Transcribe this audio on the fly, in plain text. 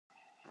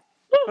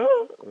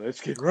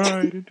Let's get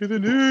right into the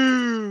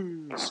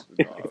news.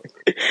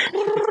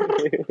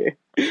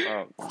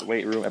 The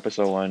weight room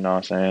episode 1. Know what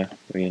I'm saying?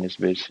 Me and this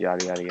bitch,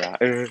 yada yada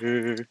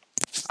yada.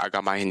 I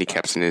got my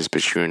handicaps in this,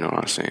 but you know what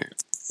I'm saying.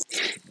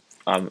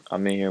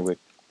 I'm in here with.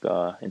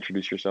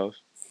 Introduce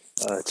yourselves.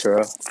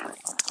 Terrell.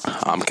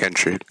 I'm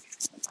Kendrick.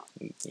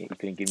 You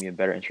couldn't give me a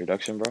better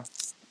introduction, bro.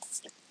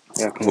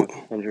 Yeah, come on,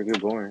 Kendrick, you're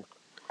boring.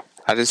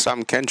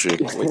 I'm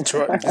Kendrick. Wait,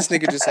 Terrell, this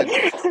nigga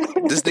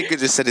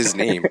just said his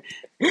name.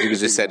 Nigga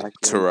just said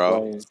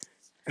Terrell.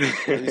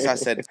 At least I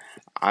said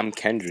I'm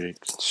Kendrick.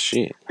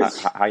 Shit.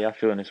 How y'all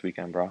feeling this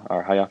weekend, bro?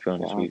 Or how y'all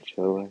feeling this week?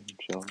 Chilling.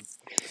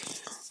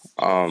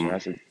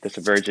 That's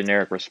a very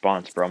generic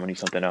response, bro. I'm gonna need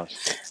something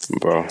else.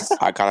 Bro,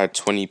 I got a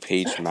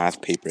 20-page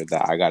math paper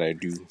that I gotta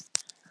do.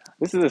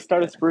 This is the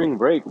start of spring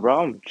break,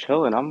 bro. I'm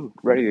chilling. I'm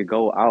ready to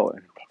go out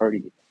and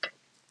party.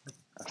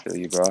 I feel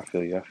you, bro. I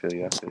feel you.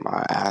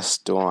 My ass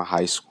still in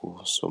high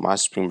school, so my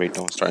spring break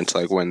don't start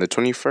until like when, the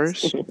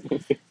 21st?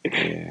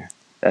 Yeah.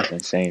 That's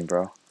insane,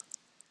 bro.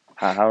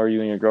 How are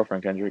you and your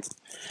girlfriend, Kendrick?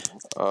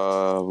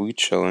 We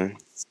chilling.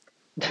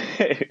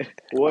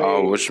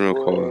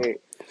 Wait.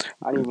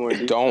 I need more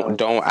details.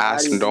 Don't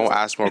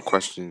ask more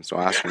questions. Don't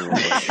ask me more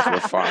questions. We're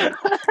fine.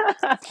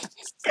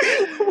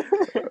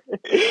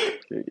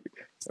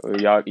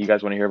 You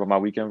guys want to hear about my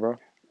weekend, bro?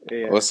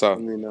 Yeah, what's up?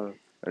 Let me know.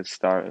 Let's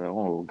start.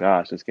 Oh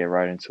gosh, let's get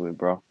right into it,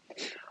 bro.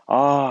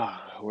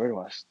 Where do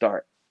I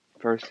start?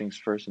 First things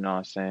first, you know what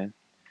I'm saying?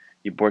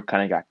 Your boy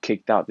kind of got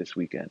kicked out this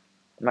weekend.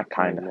 Not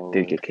kind of,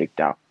 did get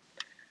kicked out.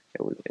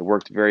 It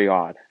worked very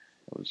odd.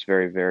 It was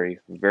very, very,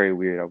 very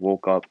weird. I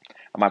woke up.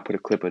 I might put a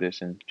clip of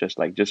this in just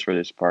for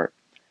this part.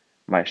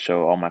 I might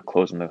show all my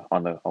clothes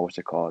on the what's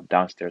it called,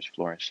 downstairs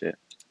floor and shit.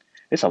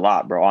 It's a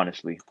lot, bro.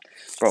 Honestly,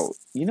 bro.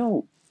 You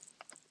know,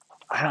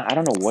 I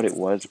don't know what it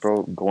was,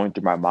 bro, going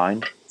through my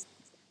mind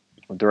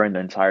during the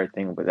entire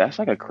thing, but that's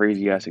like a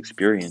crazy ass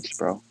experience,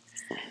 bro.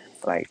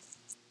 Like,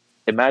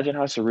 imagine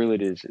how surreal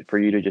it is for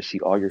you to just see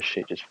all your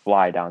shit just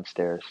fly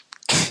downstairs,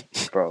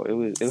 bro. It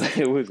was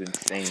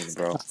insane,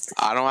 bro.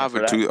 I don't have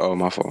a two. Oh,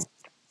 my fault.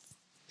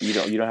 You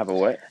don't have a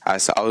what? I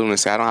was gonna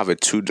say I don't have a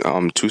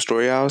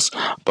two-story house,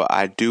 but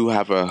I do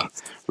have a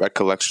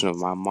recollection of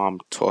my mom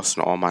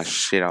tossing all my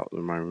shit out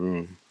in my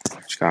room.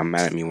 She got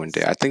mad at me one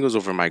day. I think it was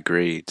over my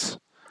grades.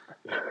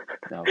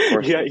 No, of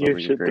course. Yeah, your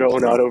shit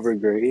thrown out over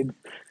grades.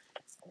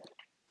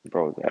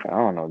 Bro, I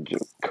don't know.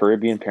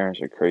 Caribbean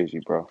parents are crazy,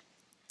 bro.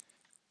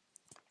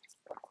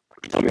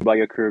 Tell me about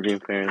your Caribbean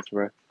parents,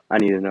 bro. I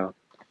need to know.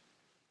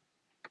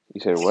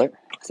 You said what?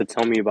 So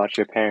tell me about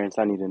your parents.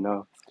 I need to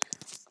know.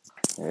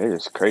 Yeah, it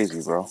is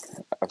crazy, bro.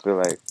 I feel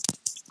like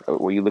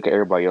when you look at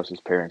everybody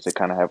else's parents, they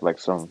kind of have like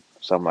some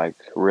like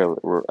real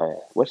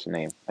what's the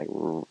name? Like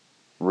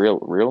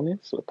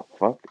realness? What the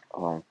fuck?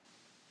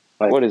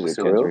 Like, what is it,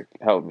 surreal? Kendrick?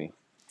 Help me.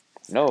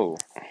 No,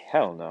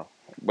 hell no.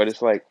 But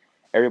it's like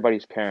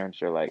everybody's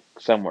parents are like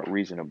somewhat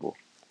reasonable.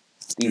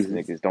 These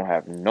niggas don't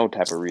have no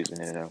type of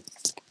reason in them.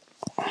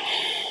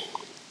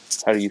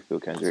 How do you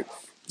feel, Kendrick?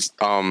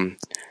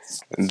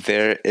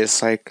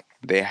 It's like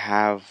they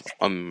have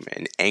an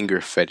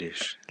anger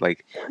fetish.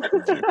 Like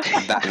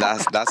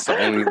that's the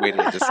only way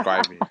to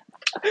describe it.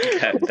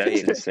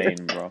 That's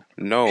insane, bro.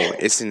 No,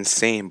 it's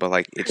insane, but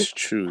like it's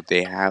true.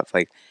 They have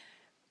like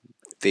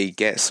they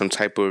get some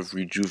type of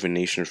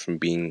rejuvenation from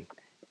being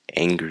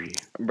angry.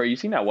 Bro, you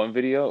seen that one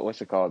video?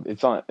 What's it called?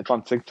 It's on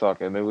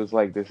TikTok, and it was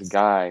like this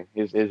guy.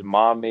 His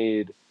mom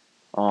made,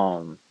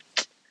 I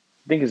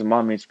think his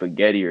mom made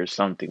spaghetti or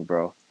something,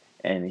 bro.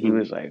 And he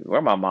was like, "Where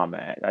my mom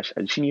at?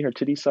 Did she need her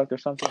titty sucked or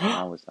something?" And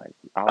I was like,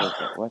 "What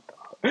the? What?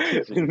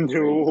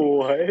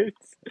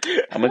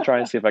 I'm gonna try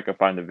and see if I can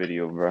find the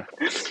video, bro."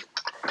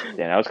 Damn,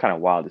 that was kind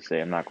of wild to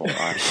say. I'm not gonna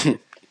lie.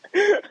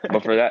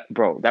 But for that,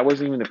 bro, that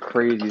wasn't even the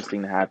craziest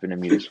thing that happened to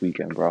me this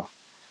weekend, bro.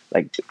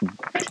 Like,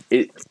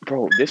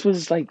 this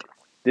was like,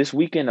 this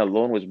weekend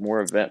alone was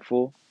more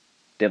eventful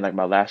than like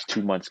my last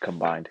 2 months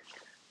combined.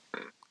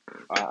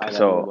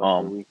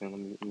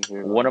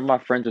 One of my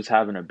friends was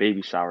having a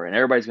baby shower, and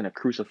everybody's gonna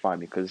crucify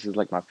me because this is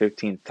like my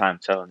 15th time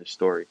telling this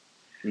story.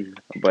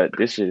 But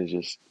this shit is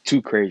just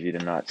too crazy to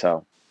not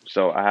tell.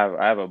 So I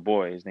have a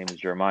boy. His name is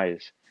Jeremiah,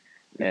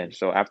 and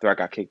so after I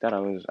got kicked out,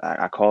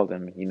 I called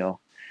him. You know,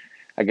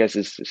 I guess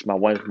it's my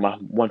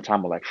one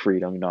time of like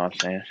freedom. You know what I'm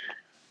saying?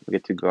 We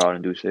get to go out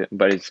and do shit.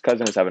 But his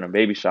cousin was having a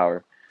baby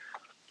shower,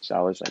 so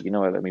I was like, you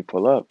know what, let me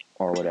pull up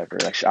or whatever.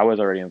 Like, I was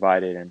already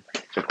invited, and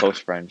it's a close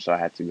friend, so I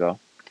had to go.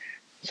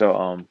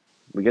 So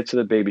we get to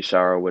the baby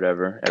shower or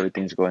whatever.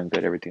 Everything's going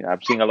good.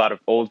 I'm seeing a lot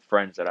of old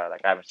friends that I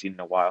haven't seen in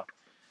a while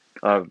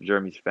of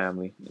Jeremy's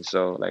family.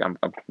 So like I'm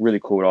really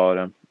cool with all of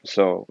them.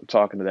 So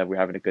talking to them, we're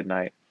having a good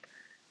night.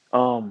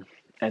 And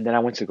then I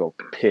went to go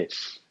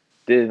piss.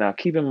 Now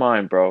keep in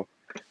mind, bro,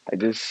 I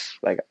just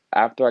like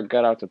after I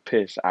got out to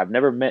piss, I've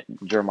never met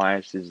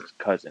Jeremiah's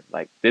cousin.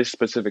 Like this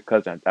specific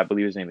cousin, I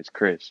believe his name is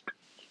Chris.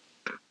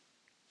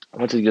 I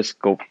went to just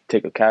go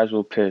take a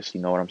casual piss,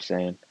 you know what I'm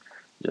saying?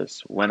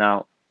 Just went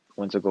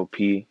to go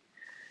pee,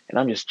 and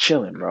I'm just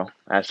chilling, bro.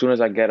 As soon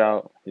as I get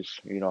out, just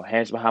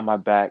hands behind my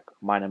back,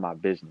 minding my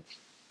business.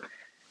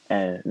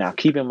 And now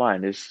keep in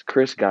mind, this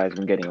Chris guy's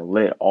been getting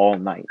lit all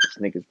night. This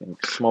nigga's been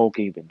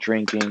smoking, been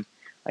drinking,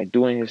 like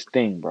doing his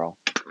thing, bro.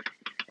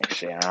 And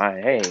shit,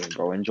 hey,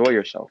 bro, enjoy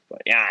yourself.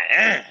 But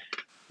yeah,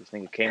 this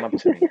nigga came up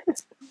to me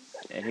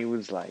and he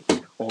was like,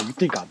 "Oh, you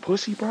think I'm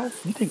pussy, bro?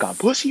 You think I'm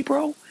pussy,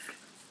 bro?"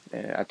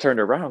 And I turned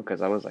around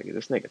because I was like, "Is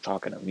this nigga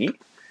talking to me?"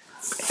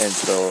 And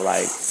so,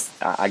 like,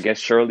 I guess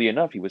surely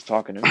enough, he was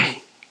talking to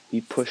me.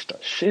 He pushed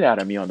the shit out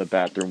of me on the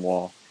bathroom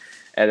wall.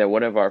 And then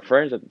one of our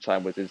friends at the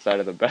time was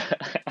inside of the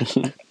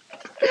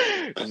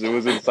it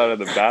was inside of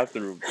the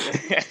bathroom.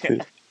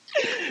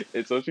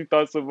 And so she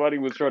thought somebody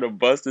was trying to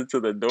bust into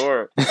the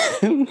door. This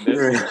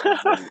nigga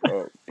was like,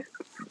 oh.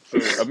 So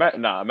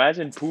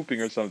imagine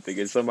pooping or something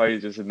and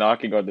somebody's just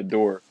knocking on the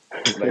door,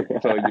 like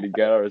telling you to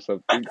get out or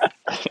something.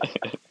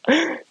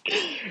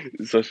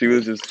 So she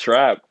was just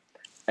trapped.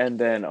 And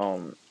then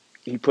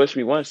he pushed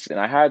me once and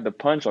I had the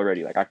punch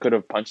already. Like I could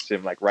have punched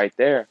him like right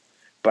there.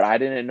 But I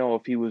didn't know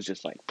if he was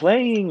just like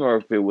playing or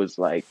if it was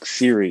like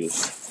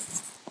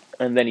serious.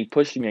 And then he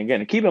pushed me again.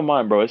 And keep in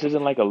mind, bro, this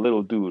isn't like a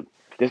little dude.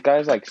 This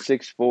guy's like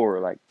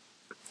 6'4", like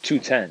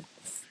 210.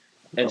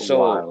 And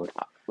so, wild.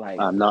 like,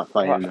 I'm not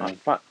fighting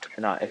that.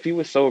 Nah, if he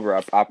was sober,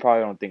 I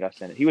probably don't think I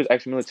stand it. He was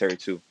ex-military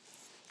too.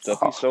 So if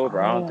he's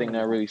sober, I don't think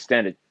that really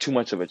standed too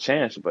much of a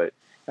chance. But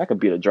I could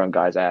beat a drunk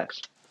guy's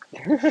ass.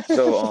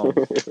 So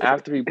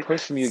after he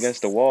pushed me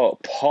against the wall,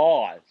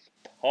 pause.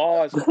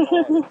 After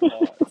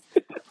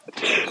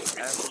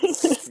he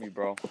pushed me,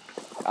 bro,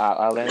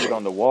 I landed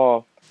on the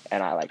wall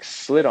and I like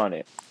slid on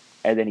it,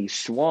 and then he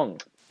swung,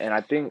 and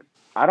I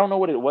don't know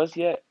what it was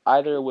yet.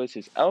 Either it was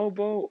his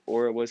elbow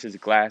or it was his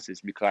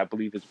glasses because I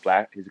believe his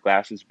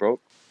glasses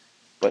broke.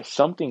 But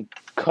something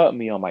cut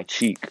me on my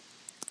cheek.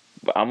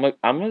 But I'm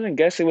gonna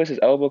guess it was his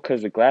elbow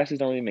because the glasses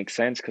don't really make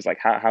sense because like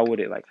how would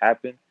it like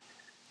happen?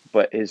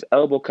 But his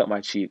elbow cut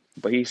my cheek.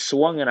 But he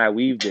swung and I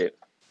weaved it.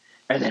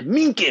 And then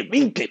minke,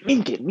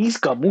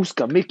 miska,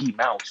 muska, Mickey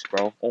Mouse,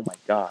 bro. Oh my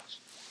gosh.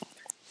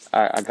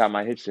 I got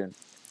my hits in.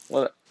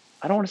 Well,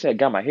 I don't want to say I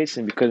got my hits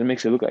in because it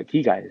makes it look like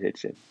he got his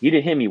hits in. He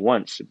didn't hit me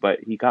once,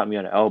 but he got me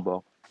on the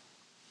elbow.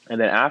 And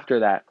then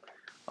after that,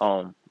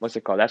 what's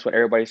it called? That's when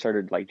everybody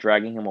started like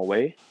dragging him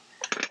away.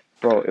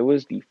 Bro, it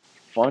was the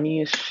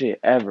funniest shit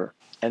ever.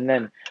 And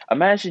then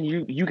imagine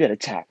you get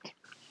attacked.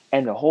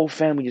 And the whole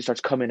family just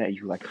starts coming at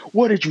you like,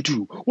 "What did you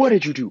do? What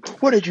did you do?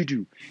 What did you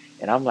do?"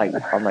 And I'm like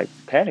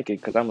panicking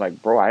because I'm like,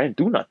 "Bro, I didn't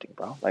do nothing,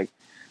 bro." Like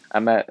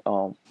I'm at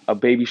a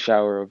baby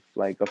shower of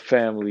like a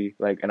family,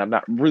 like, and I'm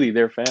not really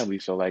their family,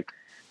 so like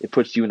it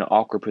puts you in an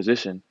awkward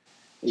position.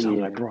 So I'm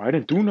like, "Bro, I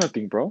didn't do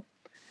nothing, bro."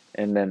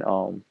 And then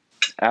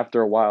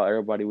after a while,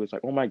 everybody was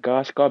like, "Oh my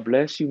gosh, God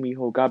bless you,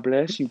 mijo. God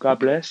bless you. God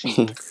bless you."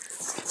 And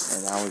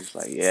I was just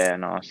like, "Yeah,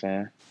 know what I'm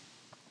saying."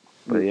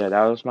 But yeah,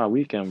 that was my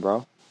weekend,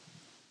 bro.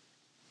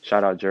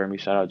 Shout out Jeremy.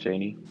 Shout out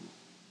Janie.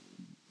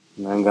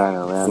 Man got in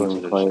a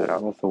random fight.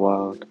 That's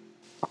wild.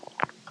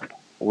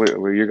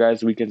 Were your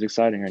guys' weekends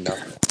exciting or no?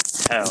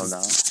 Hell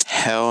no.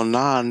 Hell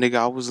nah, nigga.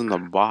 I was in the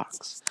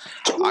box.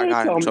 I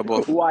got in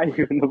trouble. Why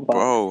you in the box?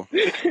 Bro,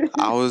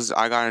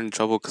 I got in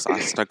trouble because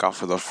I stuck out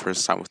for the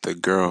first time with a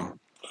girl.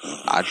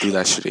 I'd do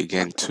that shit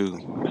again too.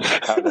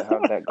 How'd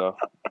that go?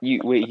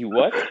 You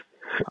what?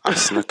 I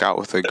snuck out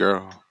with a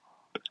girl.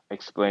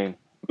 Explain.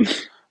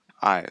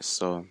 Alright,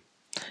 so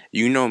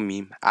you know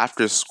me.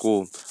 After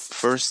school,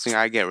 first thing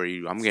I'm getting ready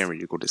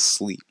to go to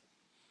sleep.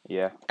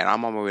 Yeah. And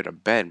I'm on my way to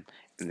bed.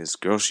 And this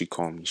girl, she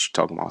called me. She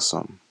talking about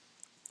something.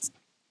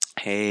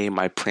 Hey,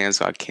 my plans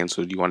got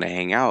canceled. Do you want to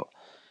hang out?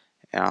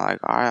 And I'm like,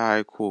 all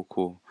right,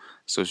 cool.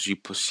 So she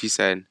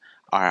said,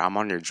 all right, I'm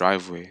on your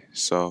driveway.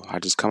 So I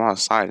just come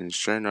outside, and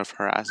sure enough,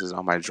 her ass is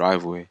on my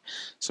driveway.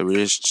 So we're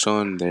just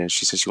chilling there.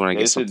 She said she want to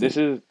get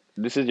something.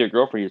 This is your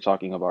girlfriend you're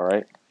talking about,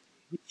 right?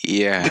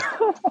 Yeah.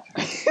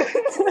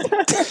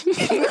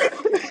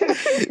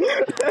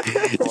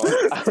 Bro,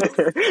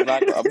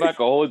 I'm not gonna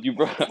hold you,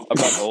 bro. I'm not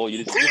gonna hold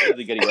you. This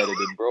isn't getting edited,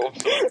 bro. I'm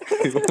sorry.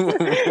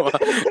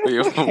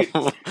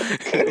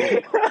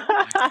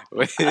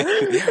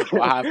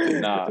 What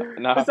happened? Nah.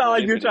 You sound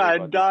like you're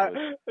trying to die.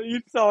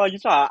 You sound like you're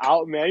trying to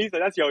out, man. You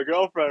said that's your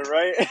girlfriend,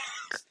 right?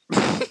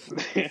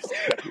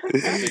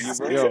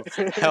 Yo,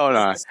 hell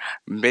nah.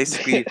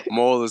 Basically,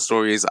 moral of the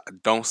story is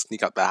don't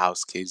sneak out the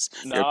house, kids.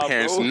 Your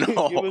parents bro.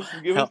 know.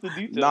 Give us the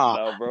details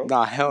now, bro.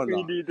 Hell We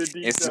no. need the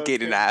details.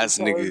 Instigating ass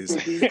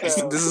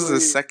niggas. This is the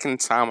second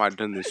time I've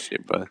done this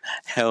shit, but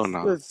hell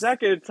no. The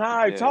second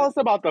time. Yeah. Tell us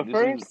about the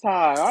first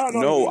time. I don't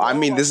know. No, I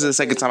mean this is the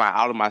second time I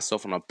outed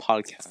myself on a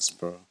podcast,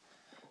 bro.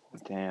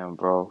 Damn,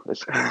 bro.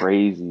 That's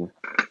crazy.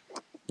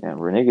 Yeah,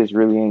 niggas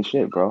really ain't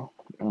shit, bro.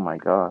 Oh my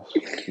gosh.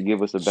 You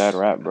give us a bad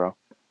rap, bro.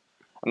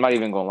 I'm not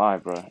even gonna lie,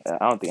 bro.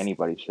 I don't think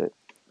anybody's shit.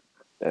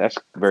 That's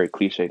very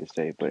cliche to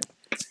say, but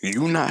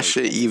you not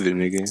shit either,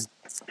 nigga.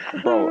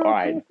 Bro, all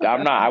right.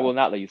 I will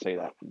not let you say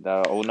that.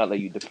 I will not let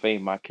you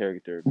defame my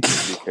character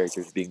because your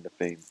character is being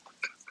defamed.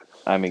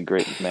 I'm a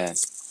great man.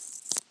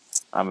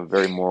 I'm a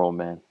very moral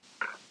man.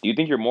 Do you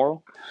think you're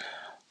moral?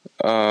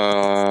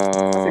 I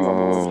think I'm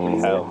moral.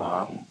 Hell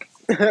nah.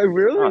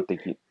 Really?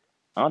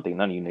 I don't think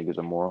none of you niggas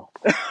are moral.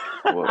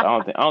 Well,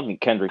 I don't think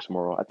Kendrick's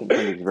moral. I think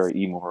Kendrick's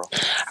very immoral.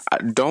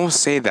 Don't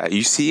say that.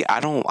 You see, I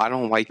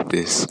don't like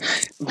this.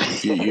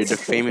 You're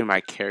defaming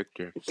my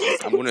character.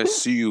 I'm gonna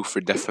sue you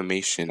for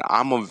defamation.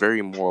 I'm a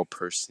very moral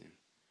person.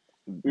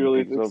 You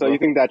Really? think so, So you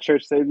bro? think that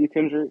church saved you,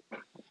 Kendrick?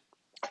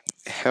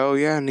 Hell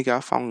yeah, nigga!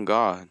 I found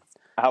God.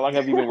 How long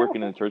have you been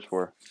working in the church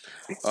for?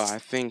 I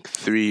think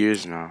 3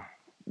 years now.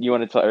 You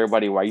want to tell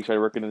everybody why you started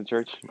working in the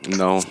church?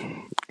 No.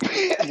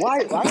 Why?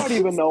 I don't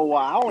even know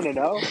why. I want to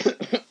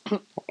know.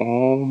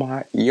 Oh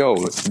my, yo,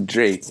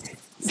 Drake,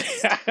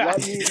 Let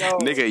me know.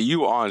 nigga,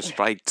 you on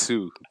strike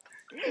too.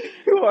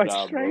 You are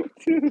Nah, bro. straight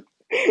too.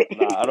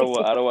 Nah, I don't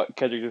want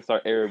Kendrick to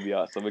start airing me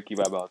out, so I'm gonna keep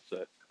my mouth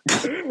shut.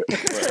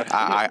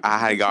 I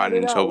had gotten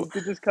in trouble. We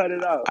could just cut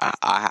it out.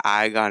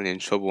 I got in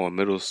trouble in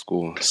middle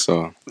school,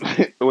 so.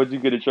 What'd you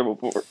get in trouble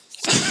for?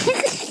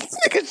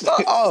 Nigga,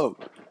 shut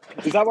up.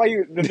 Is that why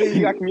the thing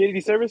you got community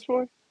service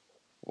for?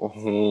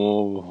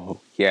 Oh,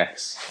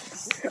 yes.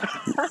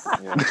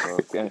 Yeah, bro.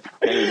 Kendrick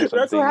did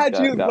That's what had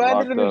you got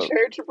landed locked in the up.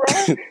 church,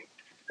 bro.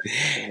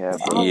 Yeah,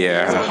 bro.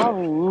 Yeah. How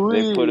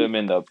They put rude. him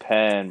in the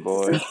pen,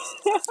 boy.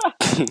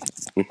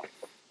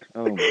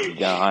 Oh my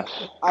gosh.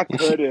 I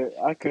couldn't.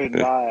 I could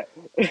not.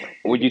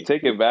 Would you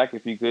take it back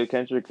if you could,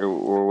 Kendrick,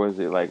 or was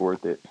it like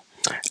worth it?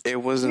 It He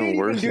wasn't didn't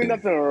even worth do it.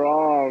 nothing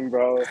wrong,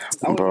 bro. That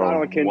was not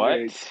Bro, on Kendrick.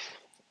 What?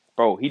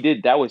 Bro, he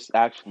did. That was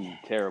actually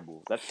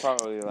terrible. That's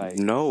probably like.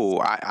 no,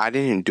 I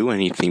didn't do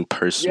anything Yeah,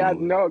 personal.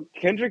 no,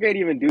 Kendrick ain't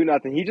even do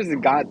nothing. He just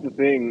got the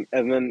thing,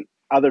 and then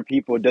other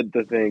people did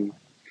the thing.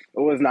 It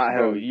was not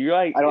Bro, him. you're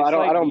like. I It's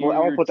like I don't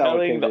you're put that on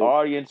telling the Kendrick.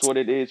 audience what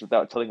it is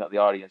without telling the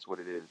audience what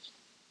it is.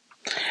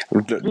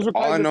 Just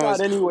All I reply know this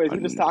is out anyways. We're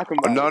just talking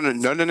about no, it.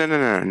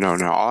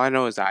 no. All I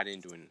know is I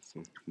didn't do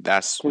anything.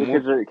 That's more.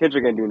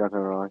 Kendrick ain't do nothing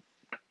wrong.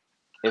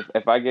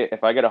 If I get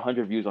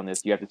 100 views on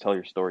this, you have to tell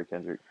your story,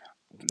 Kendrick.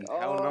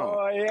 Hell no.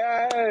 Oh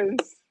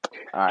yes,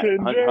 All right,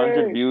 Kendrick.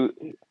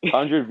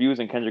 100 views,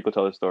 and Kendrick will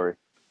tell the story.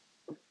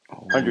 Oh,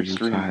 100 you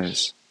streams.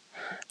 guys.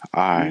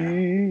 Alright.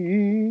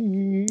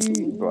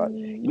 But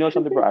you know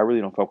something, bro? I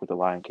really don't fuck with the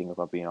Lion King, if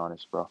I'm being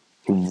honest, bro.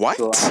 What?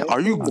 Lion Are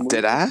you King, the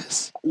dead movie?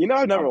 ass? You know,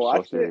 I've never I'm so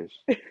watched serious.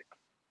 it.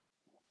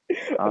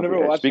 I've never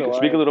Hey, watched speak the a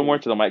Lion little King. more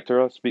into the mic,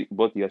 Terrell.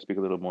 Both of you guys speak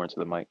a little more into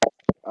the mic.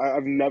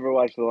 I've never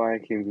watched the Lion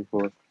King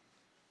before,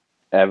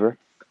 Ever?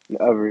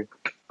 ever.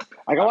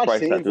 I can I watch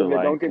probably sat scenes through of the it.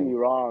 Lion Don't get me King.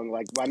 wrong.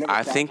 Like, but I never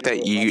I sat think that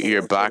through it like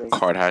your I black should've.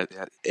 card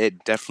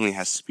it definitely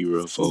has to be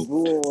revoked.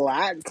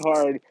 Black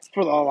card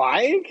for the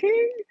Lion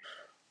King?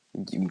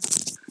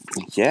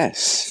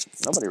 Yes.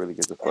 Nobody really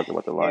gives a fuck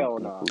about the Lion Hell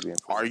King no. movie.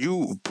 Are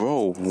you,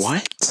 bro?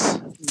 What?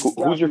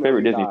 Who's your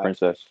favorite Definitely Disney not.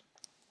 princess?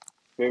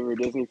 Favorite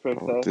Disney Bro,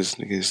 princess? this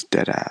nigga is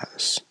dead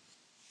ass.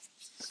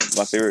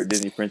 My favorite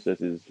Disney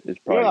princess is You know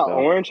probably that Belle.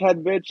 orange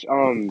head bitch?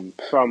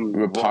 From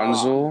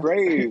Rapunzel.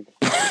 Brave.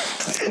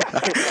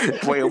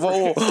 Wait,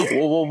 whoa.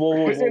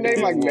 What's her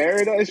name? Like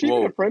Merida? Is she even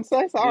a Whoa.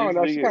 princess? I don't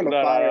know. She's kind of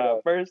fire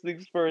though. First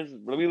things first.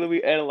 Let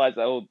me analyze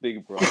that whole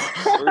thing, bro.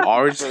 First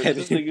Orange things first. head.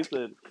 This nigga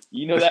said,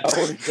 "You know that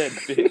orange head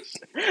bitch."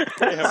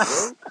 Damn,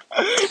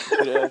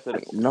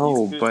 bro.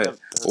 No, You but said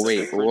the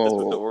wait, princess with the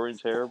whoa.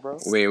 orange hair, bro.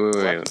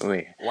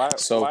 Wait.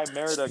 So Why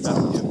Merida got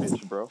to be a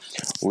bitch, bro?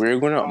 we're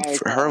gonna I ain't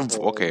her. call her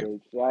a Okay, bitch.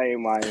 That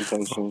ain't my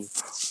intention.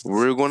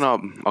 we're gonna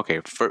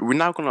we're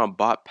not gonna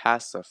bot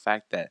past the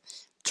fact that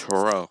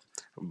Terrell,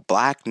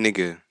 black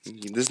nigga,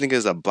 this nigga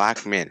is a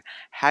black man,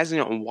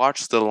 hasn't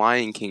watched The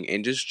Lion King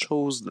and just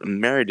chose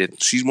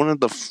Meredith. She's one of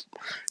the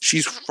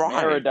she's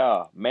fried.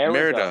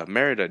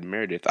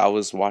 Meredith. I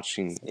was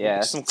watching. Yeah,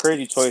 that's some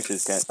crazy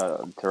choices,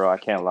 Terrell. I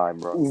can't lie,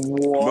 bro.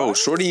 Bro, What?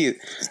 shorty.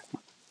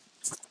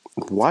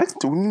 What? What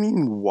do you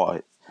mean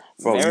what?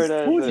 Bro, Who's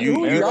Merida's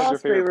your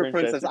y'all's favorite favorite princess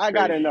princess? is I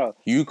gotta crazy. know.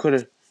 you could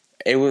have.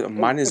 It was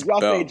mine is If y'all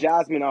say Belle.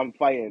 Jasmine, I'm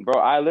fighting. Bro,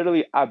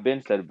 I've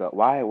been said about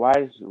why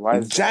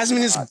is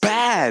Jasmine is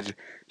bad.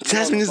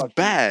 Jasmine is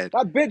bad.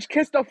 That bitch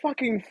kissed a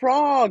fucking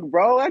frog,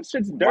 bro. That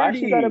shit's why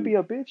she gotta dirty. be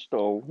a bitch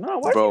though? No,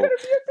 why she Bro, gotta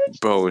be a bitch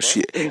though, bro?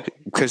 she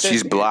because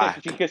she's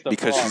black. She kissed a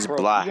Because frog, she's bro.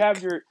 black. You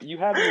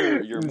have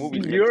your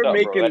movies mixed You're up, bro.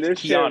 making That's this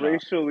shit Tiana.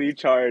 racially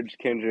charged,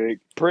 Kendrick.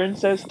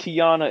 Princess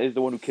Tiana is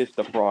the one who kissed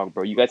the frog,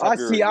 bro. You guys have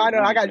your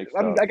Tiana. movies mixed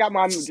up. I got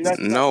my messed up.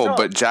 No, No,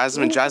 but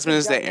Jasmine is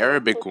the Jasmine. Let me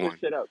Arabic look this one.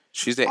 shit up.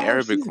 She's the Oh,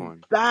 Arabic she's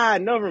one.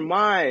 bad. Never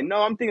mind. No,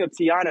 I'm thinking of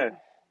Tiana.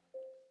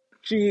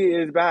 She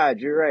is bad.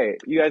 You're right.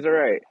 You guys are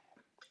right.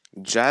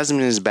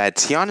 Jasmine is bad.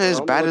 Tiana is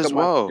Let me bad look as up my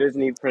well.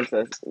 Disney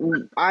princess.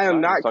 I am Ryan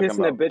was not talking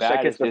kissing a about bitch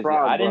that kissed baddest the Disney.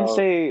 frog,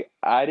 bro.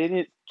 I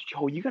didn't.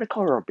 Yo, you gotta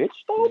call her a bitch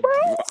though, bro.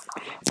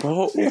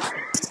 Bro.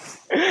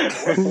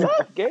 What's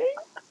up, gang?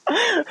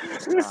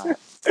 Nah,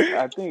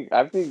 I think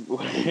I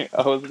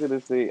was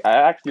gonna say I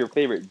asked your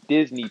favorite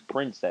Disney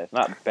princess,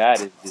 not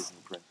baddest Disney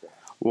princess.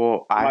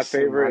 Well, I My said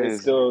mine favorite is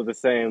is still the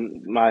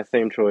same. My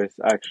same choice,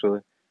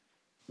 actually.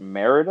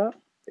 Merida?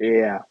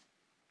 Yeah.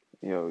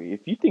 Yo, if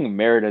you think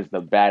Merida's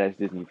the baddest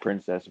Disney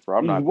princess, bro,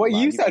 I'm not gonna What lie.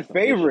 you You got said some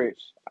favorite?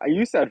 issues.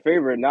 You said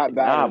favorite, not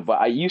Nah, baddest.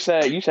 but you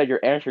said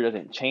your answer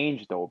doesn't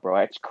change though, bro.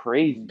 That's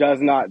crazy.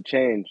 Does not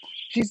change.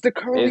 She's the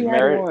curly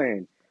head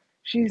one.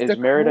 She's Is the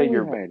Merida curly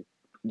your? head.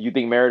 You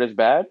think Merida's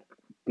bad?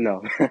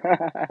 No.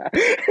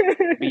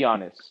 Be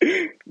honest.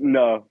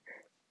 No.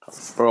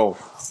 Bro,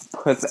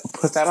 put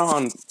that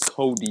on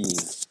codeine.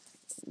 This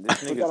Put that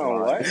nigga's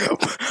on lying.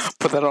 what?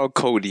 Put that on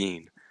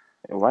codeine.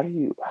 Why do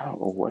you? I don't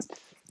know what.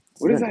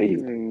 What You're does an that idiot.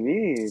 even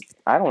mean?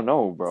 I don't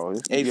know, bro.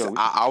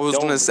 I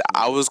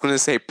was gonna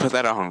say put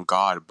that on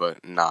God,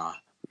 but nah.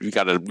 You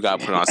gotta put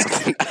it on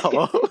something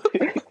else.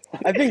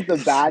 I think the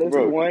baddest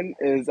Bro, one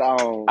is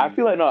I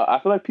feel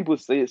like people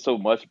say it so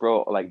much,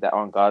 bro, like that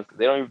on God.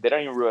 They don't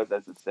even realize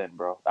that's a sin,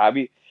 bro.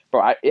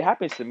 It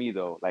happens to me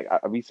though. Like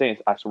I be saying,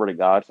 I swear to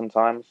God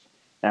sometimes,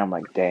 and I'm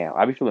like, damn,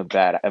 I be feeling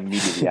bad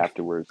immediately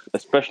afterwards,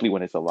 especially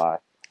when it's a lie.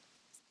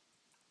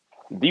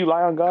 Do you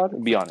lie on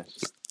God? Be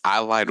honest. I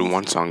lied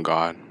once on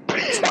God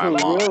to my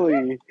mom.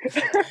 really,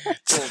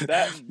 Bro,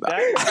 that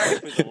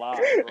itself is a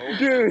lie, bro.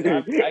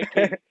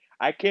 dude.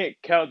 I can't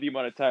count the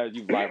amount of times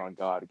you've lied on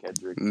God,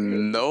 Kendrick. For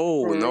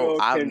No, real,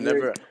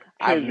 Kendrick.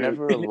 I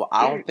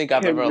don't think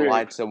I've ever Kendrick.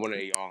 lied to one of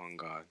y'all on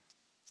God.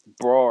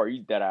 Bro, are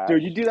you dead ass?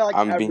 Dude, you do that like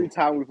I'm every being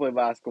time we play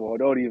basketball.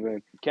 Don't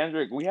even.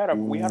 Kendrick, we had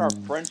our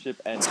friendship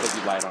end because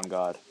you lied on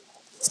God.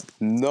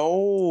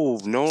 no,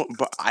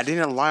 but I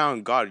didn't lie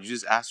on God. You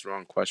just asked the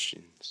wrong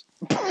questions.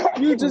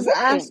 You just What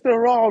asked the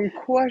wrong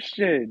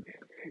question.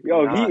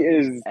 Yo, he Nah,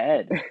 he's is.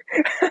 Ed.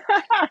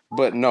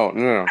 But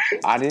no.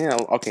 I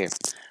didn't. Okay,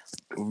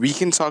 we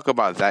can talk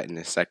about that in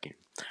a second.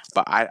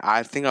 But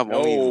I think I've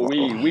only.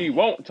 No, we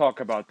won't talk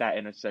about that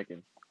in a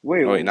second.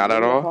 Wait, Wait, not what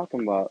at are you all.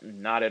 talking about?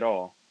 Not at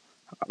all.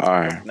 All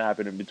right. Something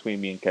happened in between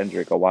me and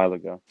Kendrick a while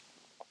ago.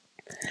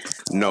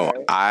 No,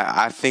 Alright.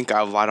 I think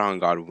I've lied on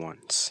God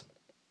once.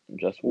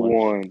 Just once.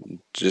 One.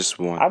 Just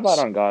I've lied once.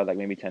 on God like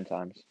maybe 10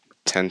 times.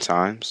 10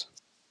 times.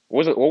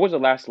 What was the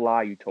last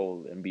lie you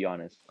told? And be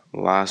honest.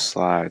 Last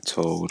lie I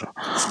told.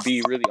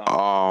 Be really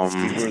honest.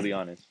 Be brutally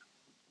honest.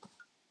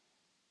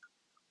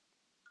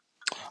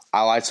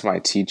 I lied to my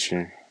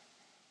teacher.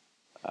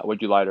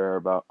 What'd you lie to her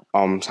about?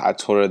 I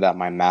told her that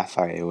my math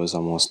IA was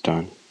almost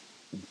done.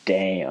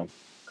 Damn.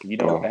 You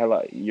know, Bro.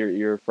 hella,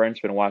 your friend's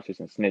been watching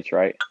and snitch,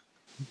 right?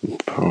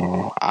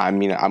 Bro, I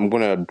mean, I'm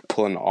gonna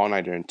pull an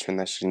all-nighter and turn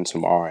that shit in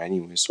tomorrow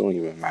anyway, so it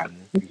don't even matter.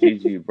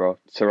 GG, bro.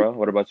 Terrell,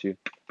 what about you?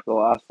 The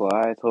last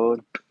lie I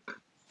told.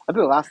 I think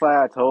the last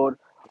lie I told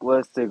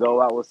was to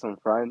go out with some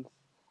friends.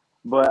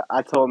 But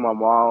I told my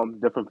mom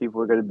different people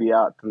were gonna be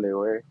out than they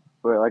were.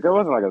 But like it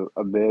wasn't like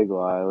a big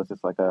lie. It was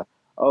just like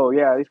oh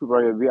yeah, these people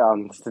are gonna be out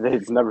and they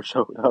just never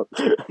showed up.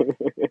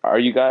 Are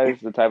you guys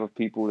the type of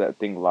people that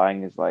think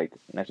lying is like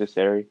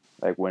necessary?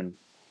 Like when,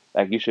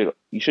 like you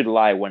should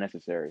lie when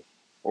necessary,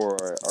 or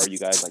are you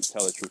guys like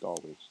tell the truth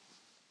always?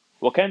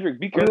 Well, Kendrick,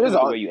 be I mean, careful with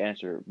the way you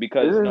answer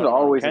because there's no,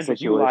 always a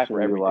Kendrick, you lie for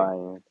situation you everything.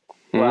 lie in.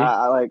 But Hmm?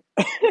 I like,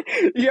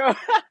 yo,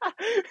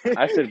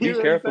 I said be you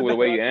really careful said with the that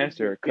way you on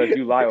answer TV. because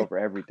you lie over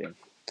everything.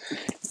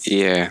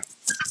 Yeah.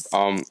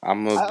 I'm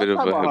a I bit of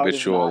try a my hardest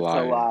habitual not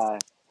to liar. lie.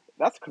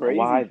 That's crazy,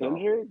 Why though?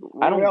 Kendrick.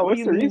 I don't. Well, What do what's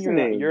you the mean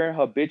reasoning? you're a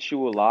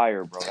habitual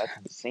liar, bro? That's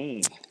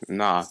insane.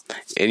 Nah.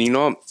 And you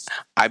know what?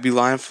 I be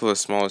lying for the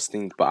smallest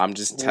things, but I'm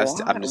just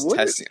testing. Why? I'm just What?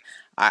 testing.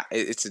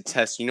 It's a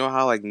test. You know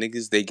how like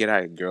niggas they get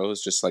at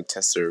girls just like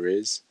test their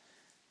riz?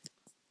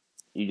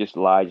 You just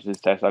lie just to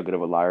test how good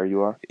of a liar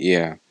you are.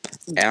 Yeah.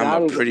 And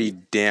I'm a That is. pretty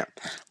damn.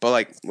 But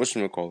like,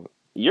 whatchamacallit?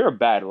 You're a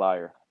bad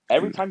liar.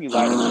 Every time you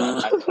lie to me,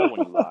 I tell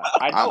when you lie.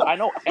 I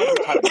know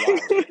every time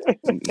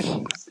you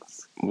lie.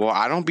 Well,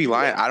 I don't be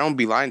lying. I don't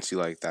be lying to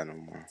you like that no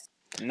more.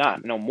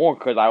 Not no more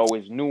because I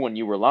always knew when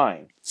you were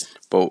lying.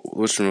 But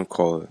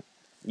whatchamacallit?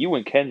 You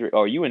and Kendrick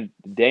or you and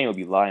Daniel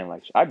be lying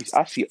like I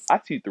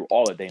see through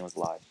all of Daniel's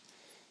lies.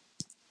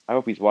 I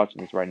hope he's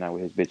watching this right now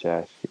with his bitch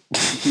ass.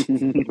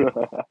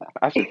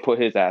 I should put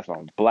his ass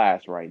on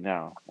blast right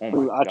now. Oh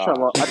my I try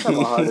god.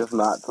 my hardest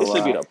not to This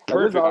should be lie. the Like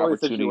there's perfect always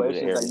opportunity to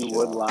situations air that his you shit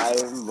would out. lie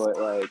in, but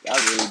like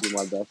I really do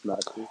my best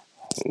not to.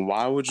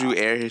 Why would you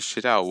air his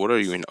shit out? What are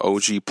you, an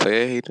OG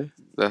player hater?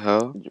 The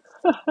hell?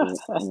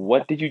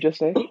 What did you just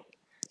say?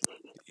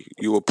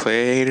 You a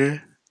player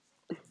hater?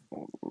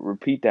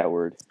 Repeat that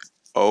word.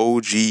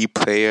 OG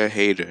player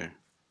hater.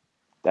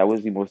 That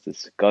was the most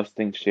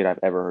disgusting shit I've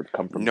ever heard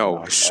come from your No,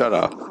 mouth. shut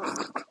Ever.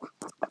 up.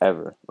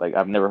 Ever. Like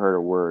I've never heard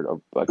a word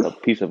of like a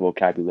piece of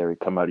vocabulary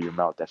come out of your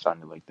mouth that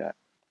sounded like that.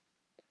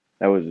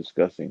 That was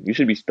disgusting. You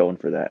should be stoned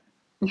for that.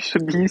 You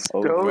should be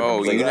stoned Bro,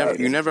 for Player that.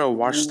 you hater. never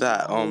watched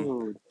that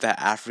Dude, that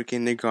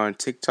African nigga on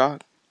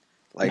TikTok?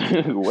 Like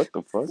What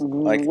the fuck?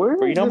 Bro, where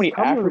you is know how this many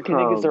coming African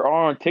niggas from? there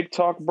are on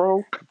TikTok,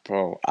 bro?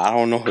 bro, I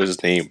don't know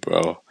his name,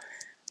 bro.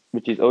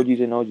 Which is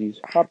OGs and OGs.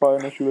 Papa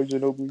and Shulers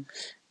and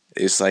OGs.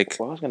 It's like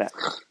Well, I was gonna.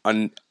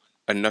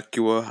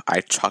 Anukua,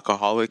 I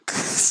chocoholic.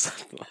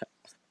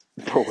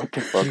 Bro, what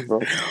the fuck, bro?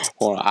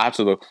 Hold on, I have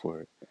to look for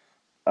it.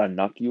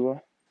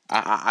 Anakua?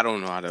 I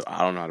don't know how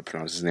to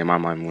pronounce his name.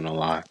 I'm not even gonna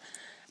lie,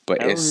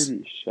 but I don't it's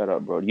really. Shut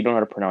up, bro. You don't know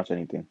how to pronounce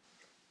anything.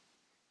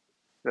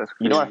 That's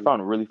You know crazy. what I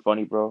found really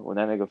funny, bro? When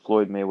that nigga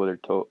Floyd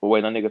Mayweather told. Oh,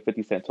 wait, that nigga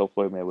 50 Cent told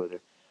Floyd Mayweather,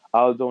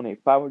 I'll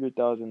donate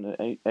 500,000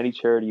 to any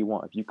charity you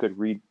want if you could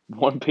read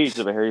one page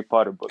of a Harry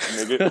Potter book,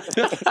 nigga.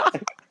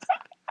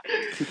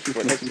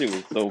 Bro, that shit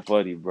was so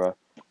funny, bro.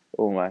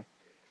 Oh my.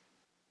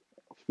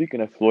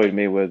 Speaking of Floyd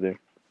Mayweather,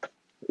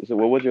 so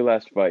what was your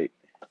last fight?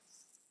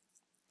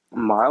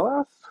 My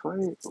last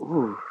fight?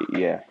 Ooh.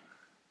 Yeah.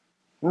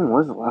 When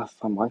was the last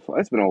time I fought?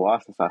 It's been a while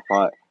since I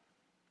fought.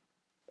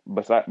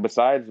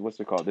 Besides, what's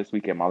it called? This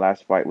weekend, my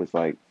last fight was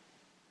like,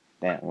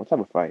 damn, what type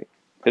of fight?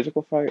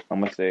 Physical fight? I'm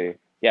gonna say,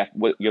 yeah.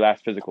 What your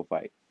last physical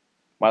fight?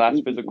 My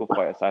last physical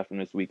fight, aside from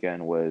this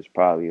weekend, was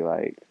probably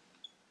like,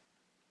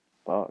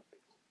 fuck,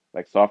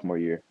 like sophomore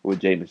year with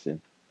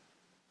Jameson.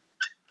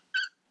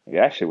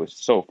 Yeah, that shit was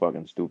so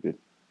fucking stupid.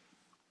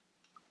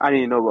 I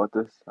didn't know about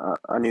this. I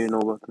didn't even know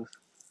about this.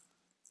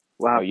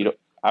 What Oh, you happened? don't?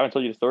 I haven't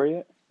told you the story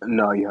yet.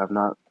 No, you have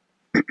not.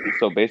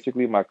 So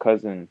basically, my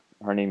cousin,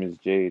 her name is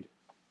Jade.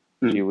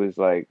 She Mm. was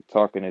like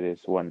talking to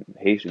this one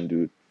Haitian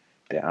dude.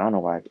 That I don't know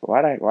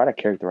why'd I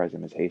characterize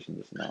him as Haitian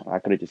just now. I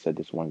could have just said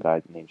this one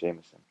guy named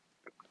Jameson.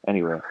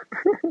 Anyway,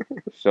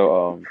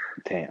 so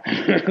damn.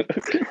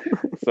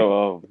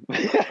 So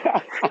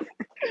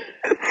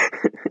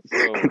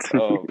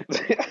so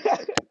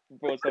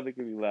bro, something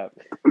can be laugh.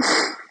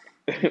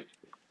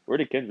 Where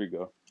did Kendrick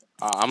go?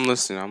 I'm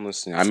listening. I'm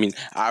listening. I mean,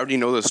 I already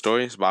know the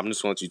stories, but I'm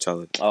just want you to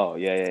tell it. Oh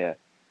yeah.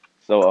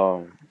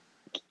 So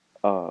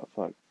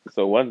fuck.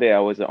 So one day I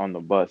was on the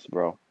bus,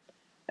 bro,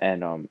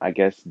 and I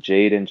guess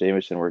Jade and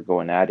Jameson were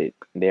going at it.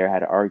 They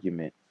had an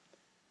argument,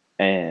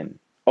 and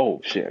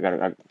oh shit,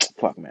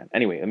 fuck man.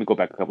 Anyway, let me go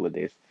back a couple of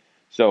days.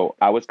 So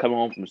I was coming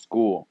home from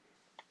school,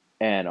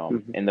 and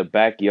Mhm. in the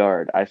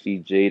backyard I see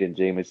Jade and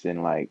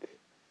Jameson like,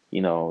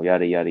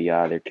 yada yada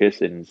yada. They're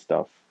kissing and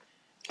stuff,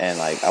 and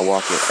like I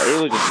walk in.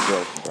 It was just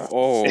gross, bro.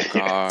 Oh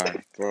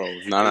God, bro! No,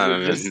 It no,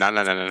 was no, just. no,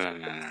 no, no, no, no,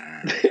 no,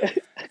 no,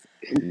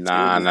 It was no,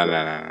 just no, no,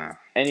 gross. no, no.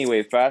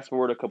 Anyway, fast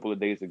forward a couple of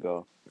days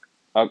ago.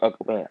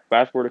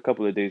 Fast forward a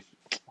couple of days.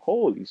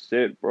 Holy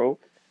shit, bro.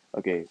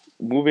 Okay,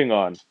 moving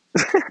on.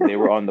 They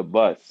were on the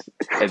bus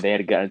and they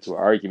had gotten into an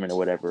argument or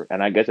whatever.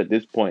 And I guess at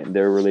this point,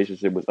 their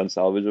relationship was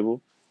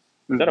unsalvageable.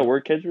 Is that a Mhm.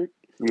 word, Kendrick?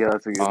 Yeah,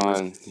 that's a good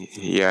word.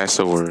 Yeah, it's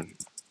a word.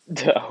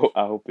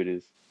 I hope it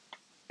is.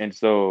 And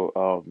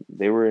so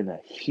they were in a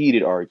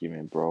heated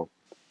argument, bro.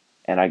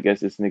 And I guess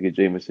this nigga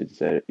Jameson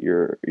said,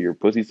 your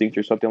pussy stinks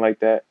or something like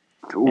that.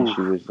 And Ooh.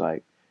 she was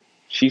like,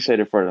 she said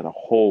in front of the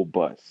whole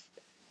bus,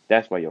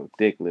 that's why your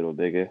dick, little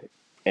nigga.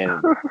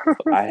 And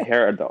I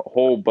heard the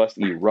whole bus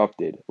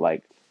erupted.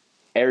 Like,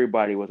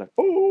 everybody was like,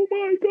 oh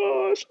my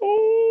gosh,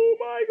 oh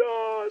my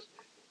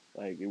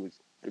gosh. Like, it was,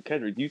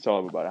 Kendrick, you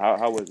told him about it.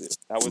 How was it?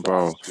 How was the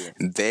Bro, atmosphere?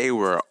 they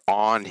were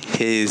on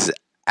his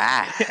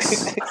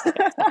ass.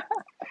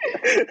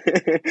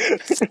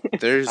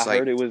 There's I like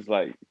heard it was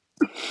like,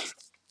 I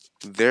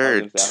there was are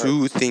gonna say, I heard,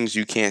 two things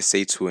you can't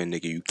say to a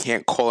nigga. You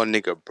can't call a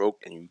nigga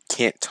broke, and you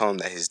can't tell him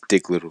that his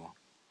dick little.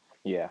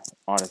 yeah,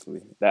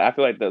 honestly. I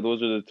feel like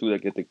those are the two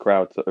that get the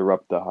crowd to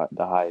erupt the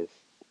highest.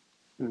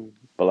 Mm.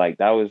 But like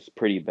that was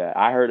pretty bad.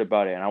 I heard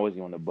about it and I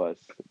wasn't on the bus,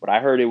 but I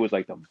heard it was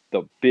like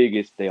the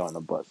biggest day on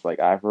the bus. Like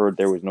I've heard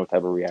there was no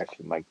type of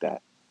reaction like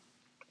that,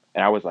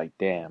 and I was like,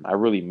 damn, I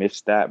really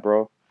missed that,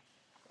 bro.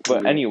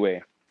 But Yeah.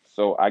 anyway,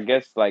 so I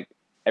guess like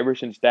ever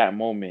since that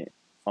moment,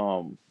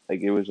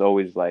 like it was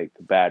always like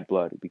bad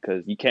blood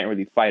because you can't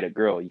really fight a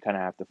girl. You kind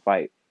of have to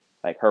fight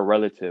like her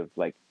relative,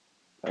 like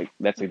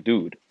that's a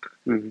dude.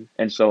 Mhm.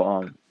 And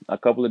so a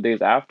couple of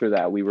days after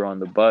that, we were on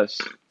the bus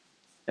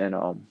and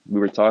we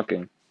were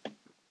talking.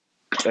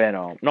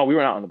 And no, we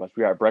were not on the bus.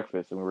 We were at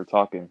breakfast and we were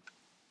talking.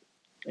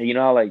 And you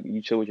know how like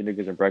you chill with your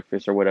niggas at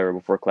breakfast or whatever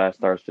before class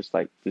starts, just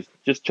like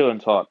just chill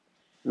and talk.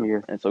 Yeah.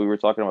 And so we were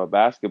talking about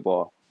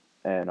basketball,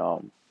 and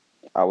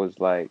I was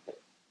like,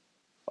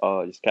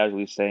 just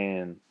casually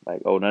saying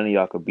like, oh, none of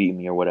y'all could beat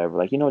me or whatever,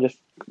 like just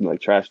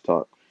like trash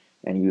talk.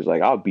 And he was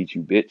like, I'll beat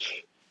you, bitch.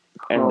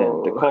 And then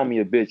to Oh. call me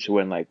a bitch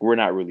when like we're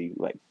not really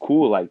like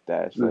cool like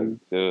that, it's like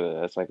Mhm.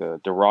 that's like a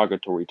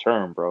derogatory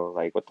term, bro.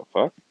 Like what the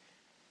fuck?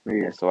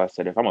 Yeah. And so I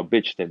said, if I'm a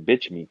bitch, then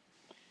bitch me.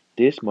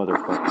 This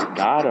motherfucker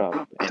got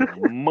up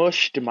and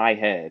mushed my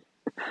head,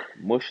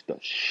 mushed the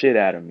shit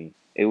out of me.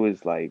 It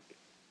was like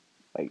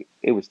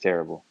it was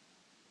terrible.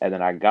 And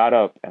then I got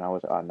up and I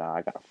was like, oh nah,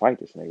 I gotta fight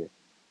this nigga.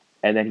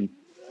 And then he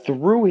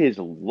threw his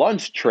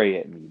lunch tray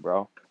at me,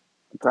 bro.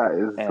 That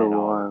is so And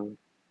wild.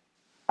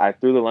 I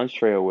threw the lunch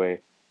tray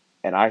away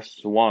and I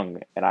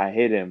swung and I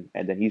hit him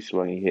and then he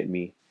swung and he hit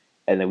me.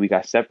 And then we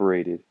got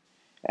separated.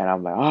 And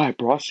I'm like, all right,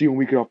 bro, I'll see you when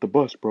we get off the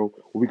bus, bro.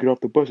 When we get off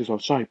the bus, it's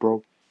outside,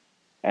 bro.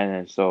 And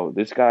then so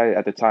this guy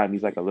at the time,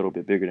 he's like a little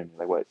bit bigger than me.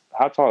 Like what?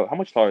 How tall? How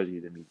much taller is he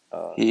than me?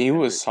 He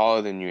was Kendrick.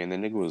 taller than you, and the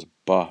nigga was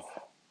buff.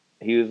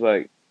 He was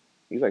like,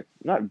 he's like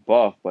not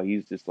buff, but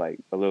he's just like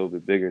a little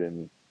bit bigger than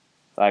me.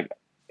 Like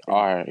in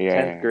All right,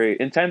 yeah, tenth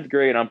yeah.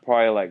 grade, I'm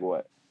probably like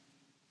what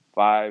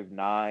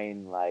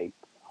 5'9", like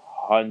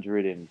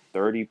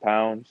 130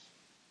 pounds,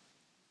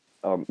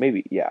 or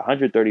maybe yeah,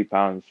 130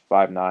 pounds,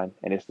 5'9",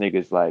 and this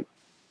nigga's like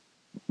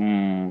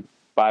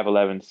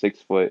 5'11",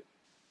 6 foot,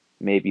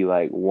 maybe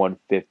like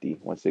 150,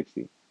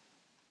 160,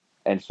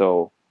 and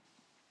so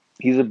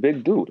he's a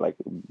big dude, like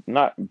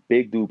not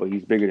big dude, but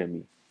he's bigger than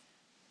me.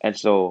 And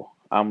so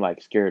I'm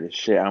like scared as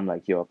shit. I'm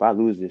like, yo, if I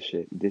lose this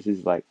shit, this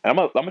is like, I'm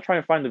gonna try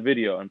and find the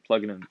video and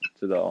plug it into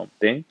the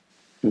thing.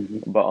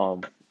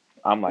 But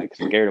I'm like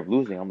scared of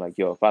losing. I'm like,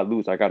 yo, if I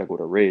lose, I gotta go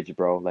to Ridge,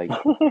 bro. Like,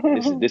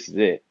 this is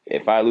it.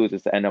 If I lose,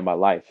 it's the end of my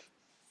life.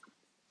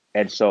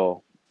 And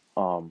so,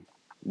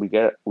 we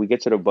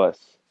get to the bus,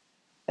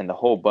 and the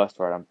whole bus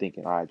ride, I'm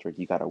thinking, all right, Drake,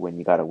 you gotta win,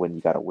 you gotta win,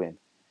 you gotta win.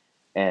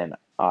 And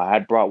I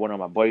had brought one of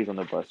my buddies on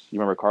the bus. You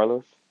remember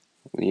Carlos?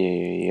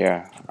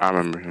 Yeah, I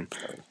remember him.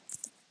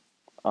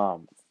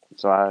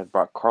 So I had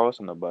brought Carlos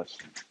on the bus,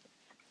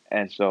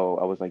 and so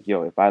I was like,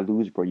 yo, if I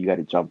lose, bro, you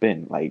gotta jump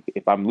in. Like,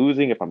 if I'm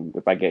losing,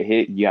 if I get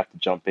hit, you have to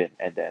jump in,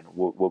 and then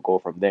we'll go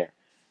from there.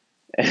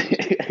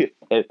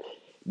 And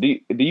do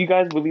you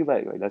guys believe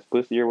like that's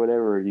pussy or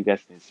whatever? Or you guys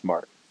think it's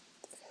smart?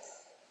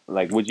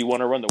 Like, would you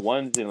want to run the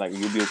ones and like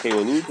you'd be okay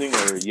with losing,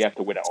 or you have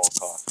to win at all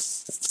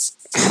costs?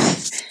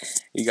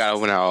 You gotta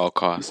win at all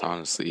costs,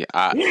 honestly. A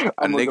I'm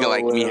gonna nigga go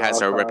like me with it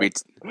has all a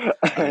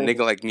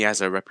nigga like me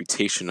has a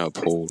reputation to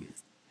uphold.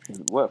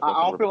 What I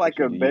fucking don't feel like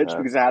a reputation do you bitch have?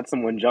 because I had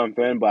someone jump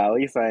in, but at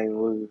least I ain't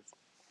lose.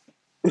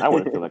 I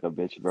wouldn't feel like a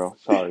bitch, bro.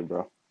 Sorry,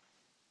 bro.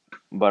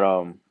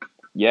 But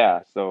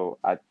yeah. So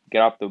I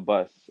get off the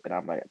bus and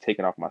I'm like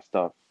taking off my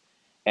stuff,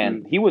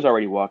 and he was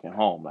already walking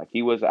home. Like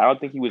he was. I don't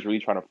think he was really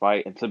trying to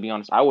fight. And to be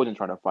honest, I wasn't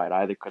trying to fight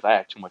either because I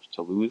had too much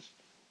to lose.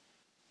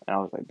 And I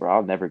was like, bro,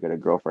 I'll never get a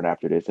girlfriend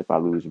after this if I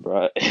lose,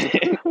 bro.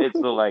 It's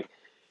so like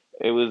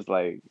it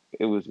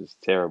was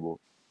just terrible.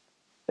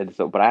 And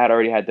so, but I had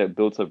already had that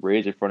built up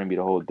rage in front of me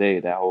the whole day.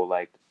 That whole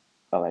like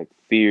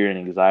fear and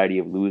anxiety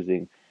of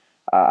losing.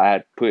 I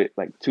had put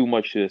like too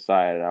much to the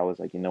side, and I was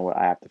like, you know what,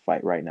 I have to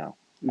fight right now.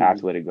 I have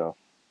to let it go.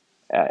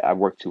 I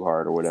worked too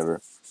hard or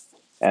whatever.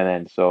 And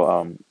then so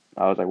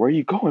I was like, where are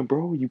you going,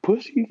 bro? You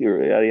pussy?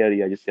 Or yada yada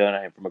yada. Just yelling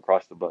at him from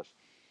across the bus.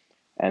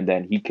 And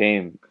then he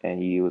came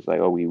and he was like,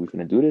 oh, we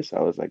finna do this? I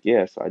was like,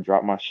 yeah. So I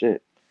dropped my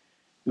shit.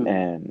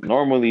 And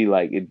normally,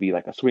 like, it'd be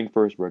like a swing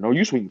first, bro. No,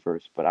 you swing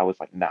first. But I was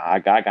like, nah, I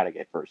gotta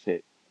get first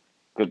hit.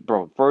 Because,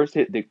 bro, first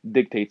hit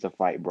dictates a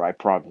fight, bro. I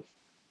promise.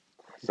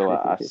 So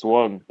I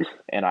swung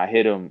and I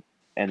hit him.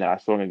 And then I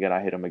swung again.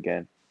 I hit him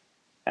again.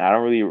 And I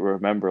don't really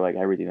remember, like,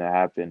 everything that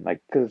happened.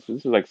 Like, because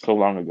this was, like, so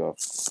long ago.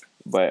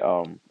 But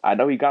I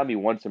know he got me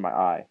once in my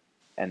eye.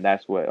 And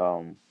that's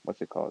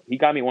what's it called? He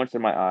got me once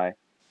in my eye.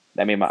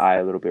 That made my eye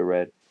a little bit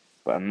red.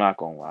 But I'm not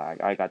gonna lie,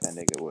 I got that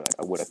nigga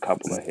with a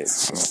couple of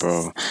hits,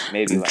 bro.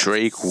 Maybe like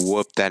Drake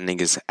whooped that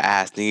nigga's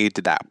ass. Nigga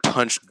did that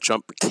punch,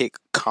 jump, kick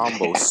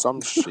combo,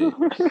 some shit.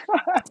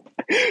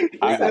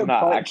 I'm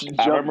not Punch, actually.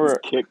 I jump, remember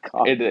kick,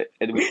 in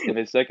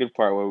the second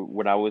part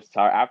when I was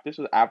tired. After this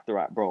was after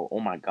I, bro. Oh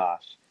my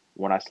gosh,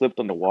 when I slipped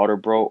on the water,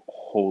 bro.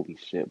 Holy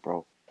shit,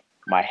 bro.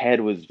 My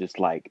head was just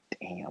like,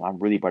 damn, I'm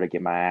really about to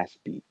get my ass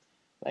beat,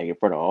 like in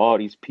front of all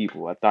these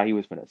people. I thought he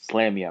was gonna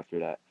slam me after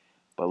that.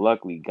 But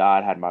luckily,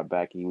 God had my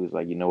back. He was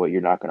like, you know what,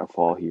 you're not gonna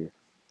fall here.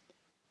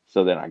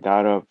 So then I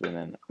got up and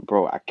then,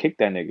 bro, I kicked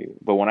that nigga.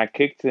 But when I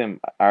kicked him,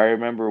 I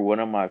remember one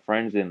of my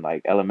friends in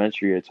like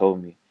elementary had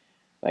told me,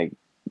 like,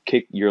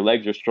 kick your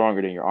legs are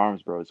stronger than your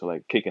arms, bro. So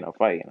like kicking a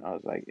fight. And I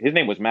was like, his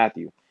name was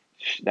Matthew.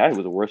 That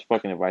was the worst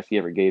fucking advice he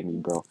ever gave me,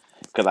 bro.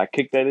 Because I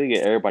kicked that nigga,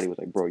 everybody was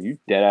like, bro, you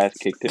dead ass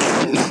kicked him,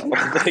 bro.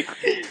 I was like,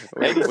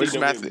 anything Which to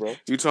win, Matthew? bro.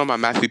 You talking about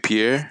Matthew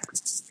Pierre?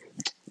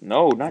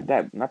 No, not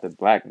that, not the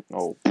black.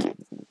 No,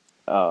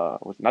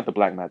 was not the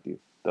black Matthew.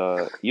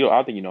 I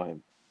don't think you know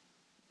him.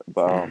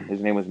 But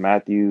his name was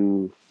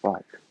Matthew.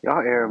 Fuck. Y'all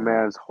air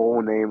man's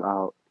whole name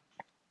out.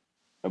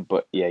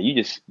 But yeah,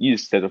 you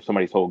just said of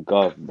somebody's whole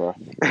gov, bro.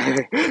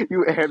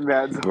 You air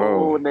man's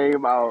whole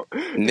name out.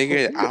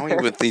 Nigga, I don't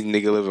even think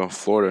nigga live in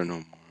Florida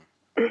no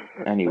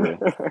more. Anyway,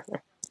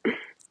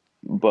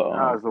 but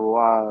That was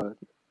wild.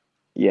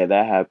 yeah,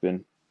 that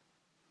happened.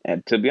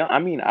 And to be honest, I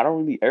mean, I don't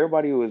really.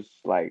 Everybody was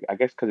like, I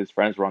guess because his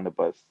friends were on the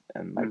bus,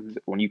 and like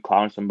when you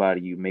clown somebody,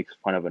 you make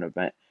fun of an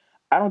event.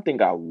 I don't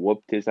think I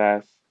whooped his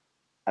ass.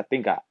 I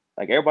think I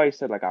like everybody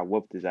said like I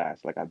whooped his ass,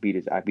 like I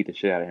beat the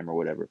shit out of him or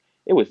whatever.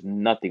 It was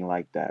nothing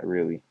like that,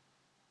 really.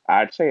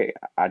 I'd say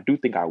I do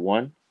think I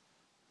won,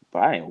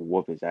 but I didn't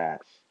whoop his ass.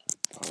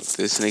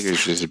 This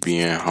nigga's just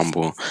being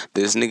humble.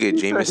 This nigga He said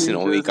Jameson he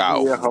only just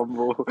got. being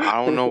humble.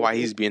 I don't know why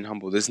he's being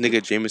humble. This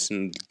nigga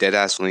Jameson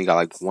deadass only got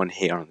like one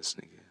hit on this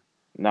nigga.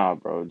 Nah,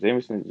 bro,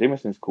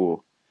 Jameson's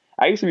cool.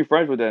 I used to be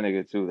friends with that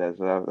nigga too. That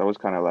was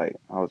kind of like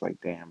I was like,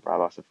 damn, bro, I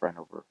lost a friend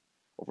over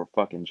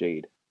fucking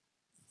Jade.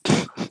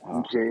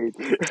 Jade.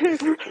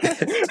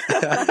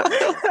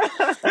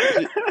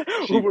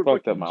 She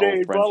fucked up my whole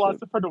Jade, bro. I lost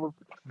friendship. a friend over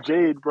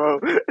Jade,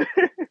 bro.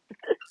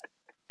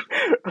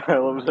 I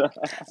love that.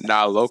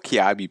 Nah, low key,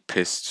 I'd be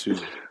pissed too.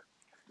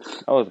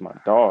 That was my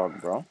dog,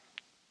 bro. I'm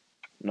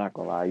not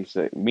gonna lie.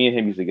 Me and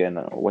him used to get in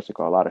a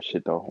lot of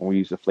shit though. When we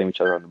used to flame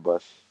each other on the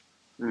bus.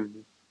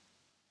 Mm-hmm.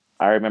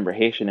 I remember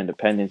Haitian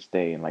Independence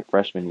Day in like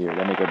freshman year.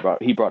 That nigga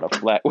brought a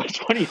flat. Which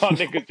one of y'all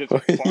niggas just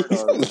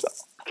farted?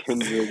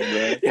 Kendrick,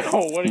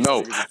 bro.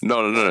 Yo,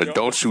 No.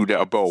 Don't shoot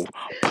that, bro.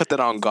 Put that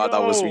on God.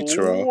 That was me,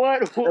 Terrell.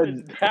 What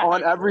was that?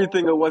 On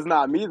everything, it was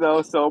not me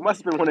though, so it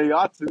must have been one of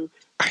y'all two.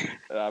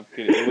 I'm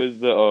kidding. It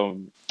was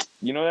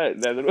You know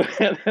that little.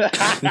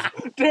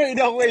 There ain't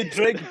no way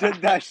Drake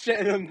did that shit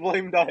and then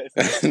blamed us.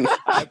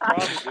 I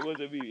promise it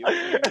wasn't me.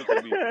 It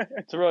wasn't me.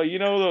 Terrell, you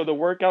know the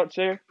workout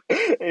chair I'm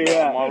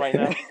Yeah. on right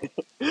now?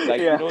 Like,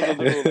 you Yeah. know the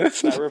little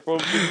styrofoam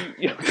thingy?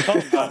 Yo,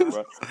 calm down,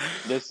 bro.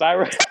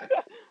 The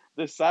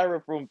the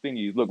styrofoam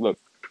thingies. Look.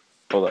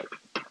 Hold up.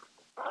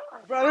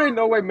 Bro, there ain't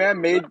no way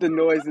man made the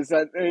noises.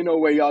 There ain't no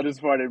way y'all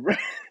just farted, bro.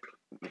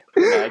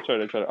 Nah, I try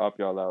to op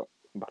y'all out.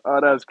 Oh,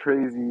 that's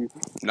crazy.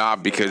 Nah,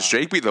 because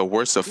Drake be the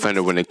worst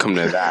offender when it come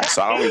to that.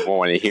 So I don't even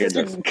want to hear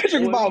that. Kendrick What do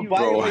about you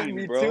violating mean,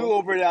 me bro? too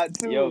over that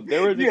too. Yo, You heard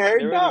there was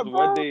that, this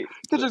one bro? day.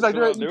 Kendrick's like,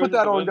 Terrell, you there put was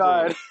that this on one day.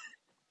 God.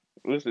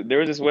 Listen, there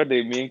was this one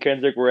day. Me and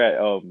Kendrick were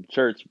at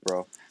church,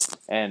 bro,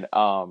 and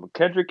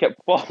Kendrick kept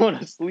falling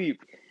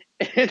asleep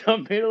in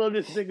the middle of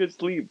this nigga's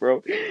sleep,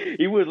 bro.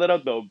 He would let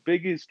out the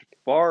biggest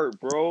fart,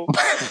 bro,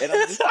 and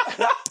I'm just,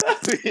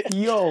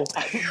 Yo,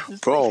 I'm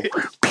just bro, like,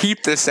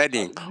 peep the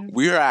setting.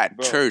 We're at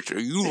bro, church. Are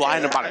you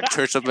lying about a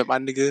church up at my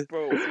nigga?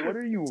 bro. What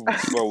are you,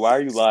 bro? Why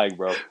are you lying,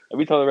 bro? Let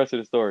me tell the rest of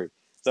the story.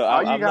 So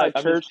How you I'm like,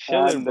 got I'm just church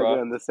chilling, and bro.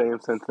 nigga in the same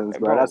sentence,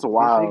 bro? That's Bro,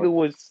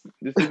 wild.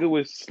 this nigga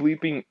was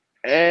sleeping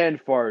and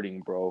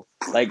farting, bro.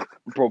 Like,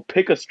 bro,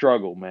 pick a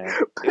struggle, man.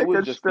 It Pick was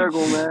a just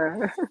struggle,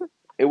 man.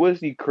 it was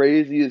the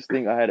craziest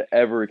thing I had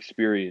ever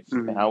experienced,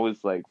 and I Mhm.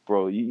 was like,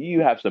 bro,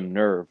 you have some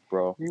nerve,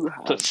 bro, You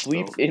to have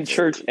sleep so in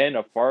church nerve. and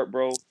a fart,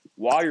 bro,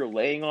 while you're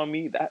laying on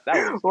me. That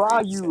was Why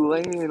are crazy. you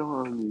laying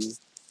on me?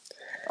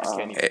 I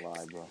can't even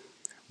lie,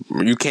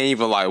 bro. You can't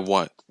even lie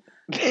what?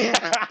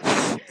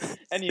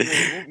 Anyway,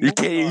 You moving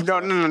can't. on, No,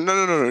 bro. no, no,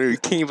 no, no, no. You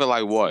can't even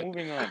lie what?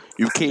 Moving on.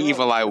 You can't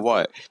even lie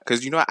what?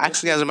 Because you know,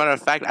 actually, as a matter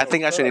of fact, I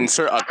think I should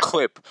insert a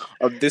clip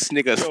of this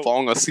nigga Yo.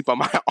 falling asleep on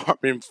my arm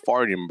and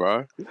farting,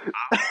 bro.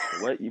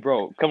 What,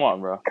 bro? Come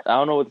on, bro. I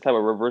don't know what type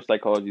of reverse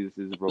psychology this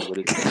is, bro, but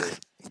it's hilarious.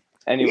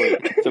 Anyway,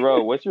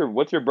 Terrell, what's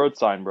your birth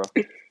sign, bro?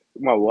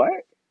 My what?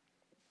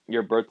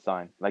 Your birth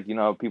sign, like, you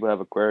know how people have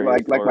Aquarius,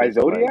 Like my Taurus, like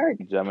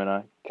zodiac?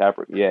 Gemini,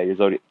 Capricorn. Yeah, your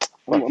zodiac.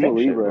 I'm Fuck, a same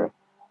shit, Libra. bro.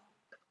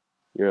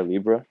 You're a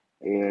Libra.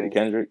 Yeah.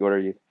 Kendrick, what are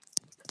you?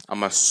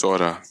 I'm a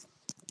soda.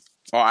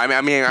 Oh, I'm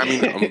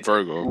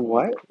Virgo.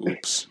 What?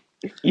 Oops.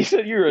 You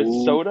said you're a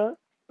Ooh. soda.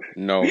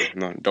 No,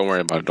 don't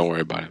worry about it. Don't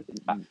worry about it.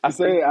 I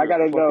Say think it, I you're a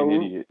gotta fucking know.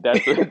 idiot.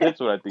 That's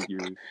what I think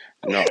you're.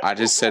 No,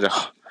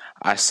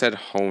 I said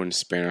ho in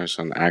Spanish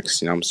on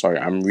accident. I'm sorry.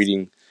 I'm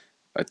reading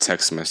a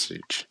text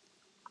message.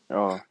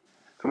 Oh,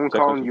 Someone text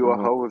calling message you from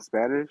a who? hoe in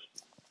Spanish?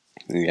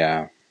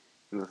 Yeah,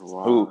 That's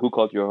wild. Who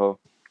called you a hoe?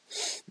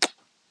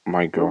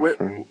 my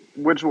girlfriend.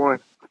 Which one?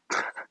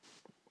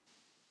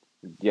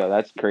 Yeah,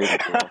 that's crazy,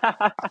 Terrell.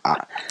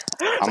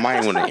 I'm not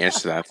even going to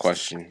answer that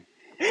question.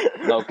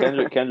 No,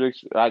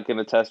 Kendrick's. I can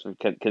attest.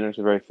 Kendrick's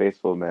a very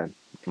faithful man.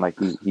 Like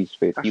he's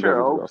faithful. I He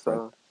sure loves his hope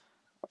girlfriend.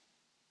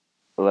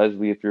 so.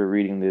 Leslie, if you're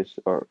reading this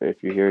or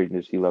if you're hearing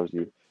this, he loves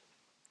you.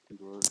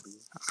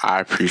 I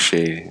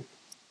appreciate it.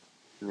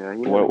 Yeah, What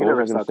he was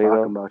never I gonna stopped say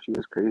talking though? about you.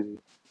 It's crazy.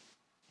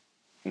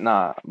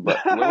 Nah,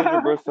 but what was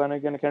your birth sign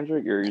again,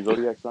 Kendrick? Your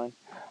zodiac sign?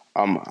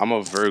 I'm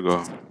a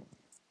Virgo.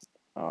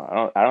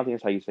 I don't think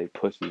that's how you say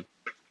pussy.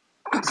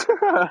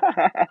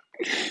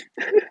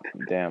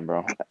 Damn,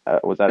 bro.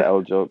 Was that an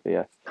L joke?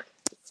 Yeah,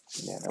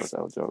 that was an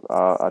L joke.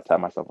 I'll tap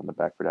myself on the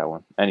back for that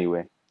one.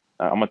 Anyway,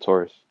 I'm a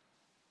Taurus.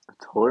 I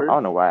Taurus?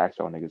 don't know why I asked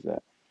y'all niggas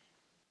that.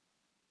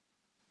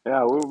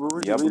 Yeah, where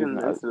were Do you y'all believe in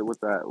leading that? into with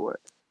that? What?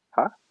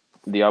 Huh?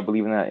 Do y'all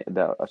believe in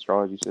that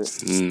astrology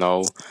shit?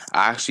 No,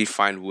 I actually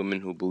find women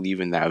who believe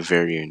in that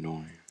very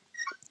annoying.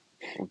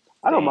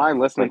 I don't Damn, mind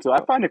it's listening like, to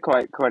it. I find it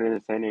quite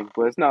entertaining,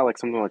 but it's not like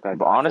something like that.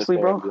 but I sit honestly,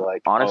 there bro, and be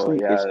like, oh honestly,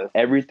 it's yeah,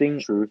 everything.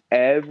 truth.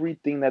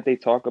 Everything that they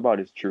talk about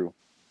is true.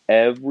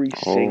 Every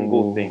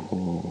single thing,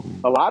 Oh,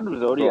 A lot of bro.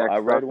 zodiac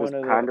stuff is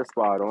kind of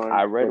spot on,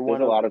 I read but there's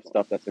one a of. lot of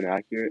stuff that's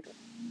inaccurate.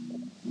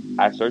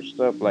 I searched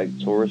up like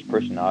Taurus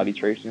personality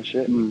traits and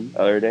shit Mm. the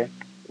other day.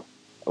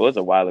 It was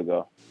a while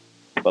ago,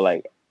 but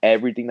like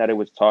everything that it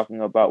was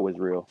talking about was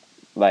real.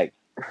 Like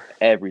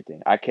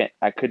everything. I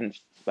couldn't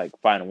like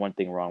find one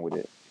thing wrong with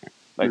it.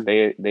 Like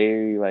Mm.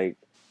 they like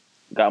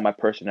got my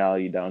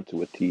personality down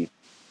to a T.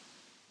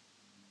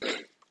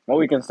 My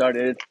weekend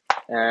started.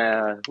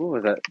 What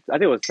was that? I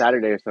think it was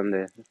Saturday or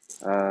Sunday.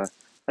 I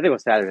think it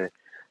was Saturday.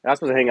 And I was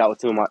supposed to hang out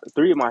with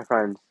three of my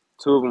friends.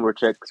 Two of them were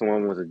chicks,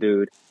 one was a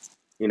dude.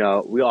 You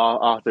know, we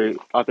all three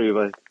of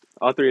us,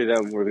 all three of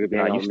them were gonna be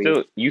Nah, hanging out with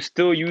me. you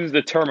still use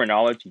the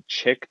terminology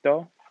chick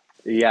though.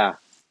 Yeah,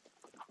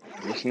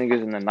 This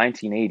nigga's in the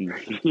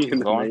 1980s. in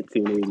the Go on.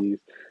 1980s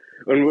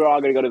when we were all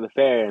gonna go to the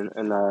fair in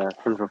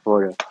Central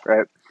Florida,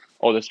 right?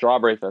 Oh, the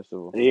Strawberry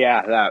Festival.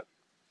 Yeah, that.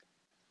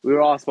 We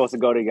were all supposed to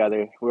go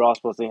together. We were all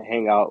supposed to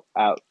hang out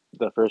at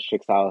the first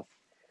chick's house.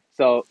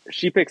 So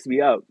she picks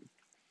me up.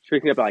 She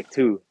picks me up at like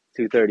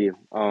 2:30.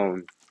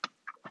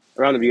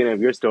 Around the beginning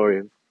of your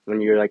story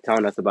when you were like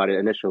telling us about it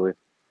initially,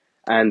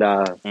 and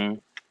Mm.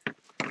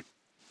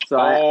 so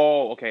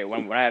Okay.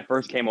 When I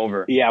first came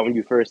over. when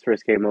you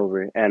first came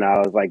over, and I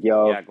was like,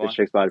 "Yo, Yeah, go this on.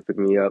 chick's about to pick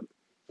me up,"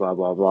 blah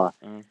blah blah.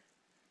 Mm.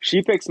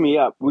 She picks me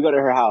up. We go to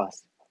her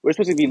house. We're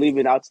supposed to be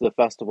leaving out to the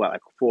festival at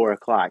like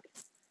 4:00.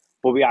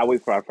 but we gotta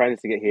wait for our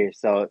friends to get here,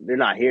 so they're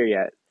not here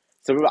yet.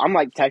 So I'm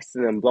like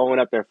texting them, blowing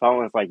up their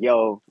phones, like,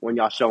 "Yo, when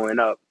y'all showing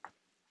up?"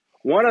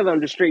 One of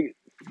them just straight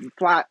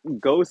flat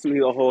ghosts me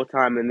the whole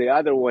time, and the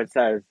other one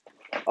says,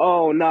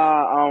 "Oh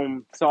nah,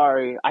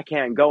 sorry, I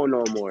can't go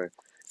no more."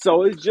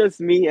 So it's just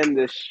me and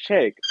this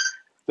chick.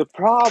 The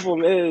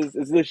problem is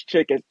this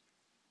chick is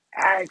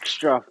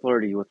extra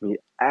flirty with me,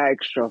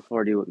 extra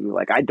flirty with me.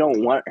 Like I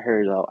don't want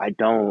her though. I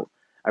don't.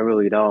 I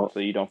really don't. So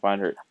you don't find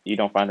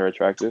her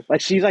attractive?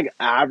 Like she's like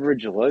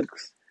average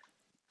looks,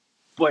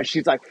 but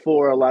she's like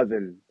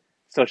 4'11",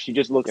 so she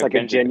just looks Yo, like a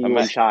Kendrick,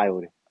 genuine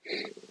child.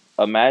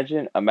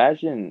 imagine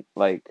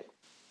like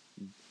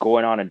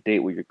going on a date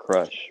with your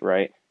crush,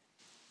 right?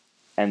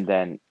 And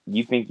then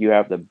you think you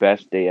have the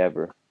best day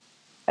ever.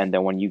 And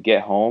then when you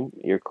get home,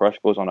 your crush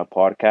goes on a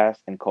podcast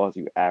and calls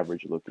you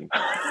average looking.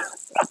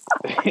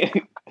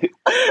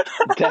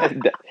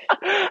 that,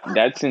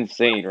 that's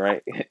insane,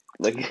 right?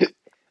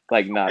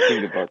 like, nah,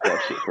 think about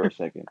that shit for a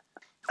second.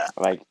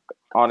 Like,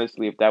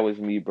 honestly, if that was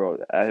me, bro,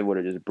 I would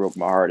have just broke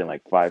my heart in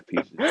like 5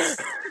 pieces.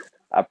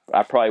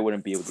 I probably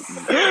wouldn't be able to eat.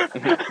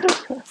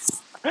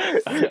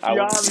 I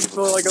Y'all wouldn't me be able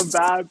feel to like a eat.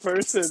 bad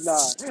person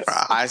now.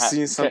 I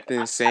seen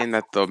something saying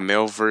that the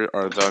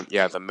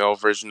the male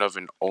version of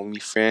an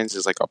OnlyFans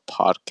is like a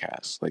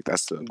podcast. Like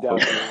that's the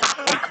equivalent.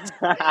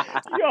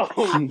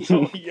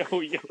 Definitely. Yo.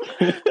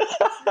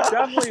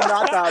 Definitely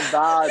not that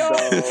bad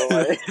though.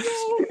 Like,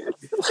 Yo,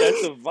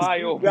 that's a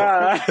vile, bro.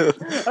 nah,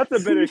 that's a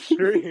bit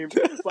extreme.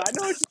 But I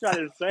know what you're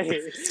trying to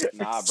say.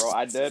 Nah, bro,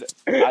 I dead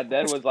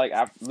was like,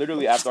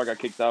 literally after I got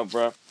kicked out,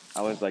 bro.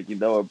 I was like, you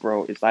know what,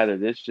 bro? It's either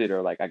this shit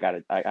or like I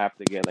have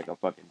to get like a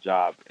fucking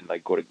job and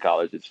like go to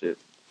college and shit.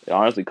 Yeah,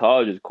 honestly,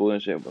 college is cool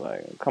and shit, but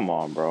like, come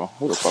on, bro.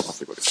 Who the fuck wants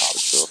to go to college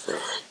still,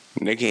 bro?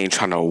 Nigga ain't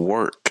trying to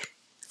work.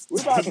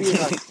 We're about to be in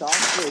like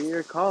sophomore year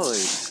of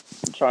college.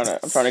 I'm trying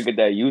to get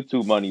that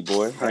YouTube money,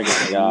 boy. I'm trying to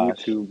get the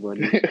yash. YouTube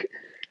money.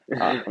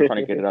 I'm trying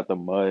to get it out the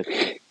mud.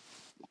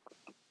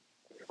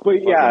 But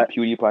yeah,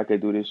 Fucking PewDiePie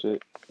could do this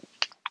shit.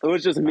 it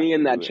was just me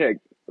and that Do it. chick.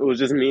 It was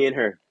just me and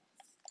her.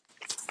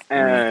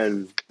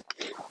 And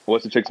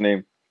What's the chick's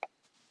name?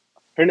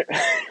 her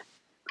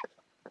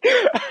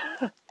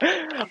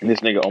And this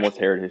nigga almost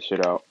haired his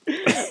shit out.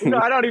 no,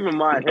 I don't even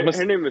mind.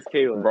 Her name is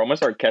Kayla. Bro, I'm gonna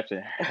start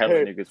catching hella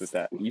niggas with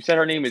that. You said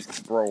her name is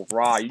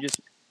Ra. You just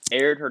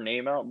aired her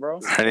name out, bro.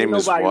 Her Ain't name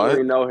is nobody what?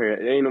 really know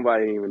her. Ain't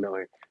nobody even know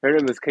her. Her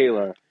name is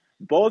Kayla.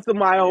 Both of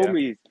my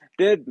homies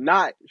did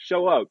not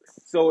show up.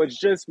 So it's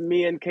just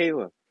me and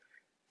Kayla.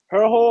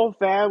 Her whole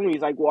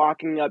family's like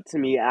walking up to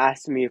me,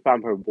 asking me if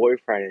I'm her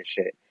boyfriend and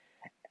shit.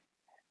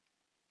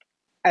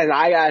 And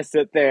I gotta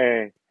sit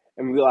there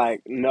and be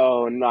like,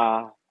 no,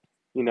 nah,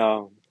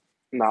 not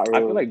I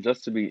feel really. like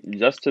just to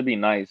be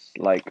nice,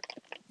 like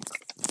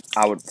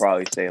I would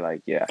probably say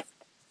like yeah.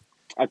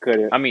 I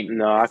couldn't. I mean,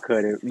 No, I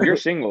couldn't. you're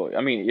single.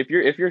 I mean, if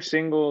you're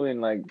single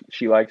and like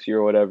she likes you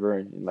or whatever,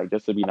 and like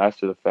just to be nice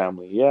to the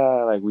family,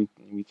 yeah, like we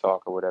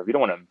talk or whatever. You don't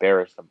want to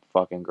embarrass the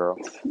fucking girl.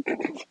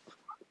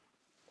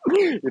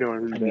 You don't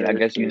want to I mean, I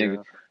guess you niggas,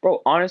 embarrass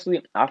bro.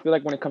 Honestly, I feel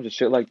like when it comes to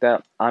shit like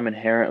that, I'm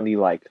inherently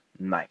like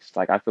nice.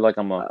 Like I feel like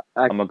I'm a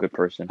good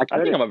person. I think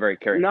couldn't. I'm a very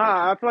caring person.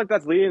 Nah, I feel like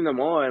that's leading them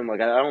on. Like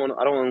I don't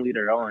want to lead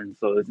her on.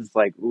 So it's just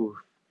like, ooh,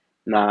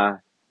 nah.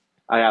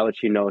 I gotta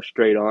let you know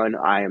straight on.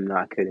 I am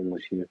not kidding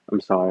with you. I'm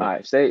sorry. All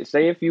right, say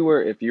if you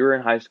were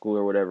in high school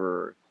or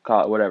whatever,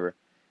 college, whatever,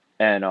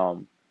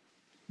 and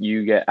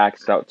you get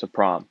asked out to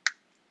prom,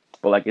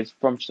 but like it's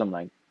from some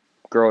like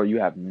girl you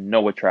have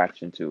no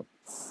attraction to,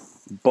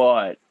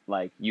 but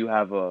like you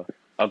have a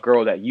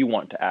girl that you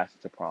want to ask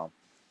to prom.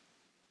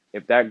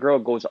 If that girl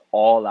goes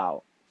all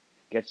out,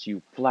 gets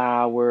you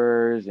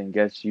flowers and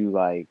gets you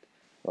like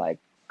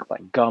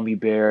gummy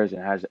bears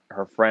and has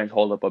her friends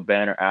hold up a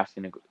banner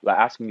asking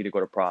you to go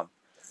to prom,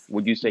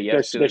 would you say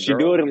yes to the Does she do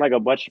girl? it in like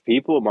a bunch of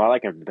people? Am I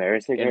like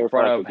embarrassing In her for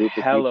front like a of group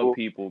of hella people?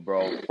 people,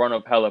 bro. In front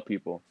of hella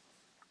people.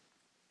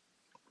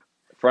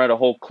 In front of the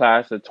whole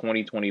class of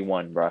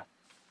 2021, bro.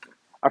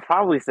 I'd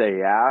probably say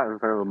yeah in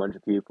front of a bunch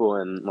of people,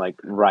 and like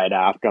right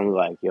after I'm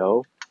like,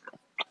 yo,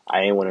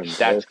 I ain't want to That's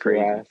embarrass your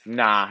crazy. ass.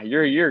 Nah,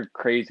 you're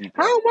crazy,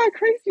 How bro. am I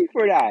crazy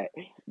for that?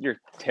 You're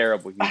a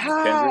terrible human,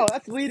 How? Kendrick.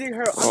 That's leading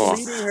her. I'm Oh,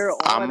 leading her on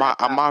at I'm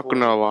that not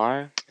gonna point.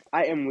 lie.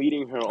 I am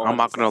leading her I'm on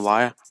not at gonna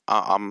that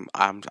point.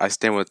 lie. I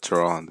stand with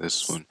Terrell on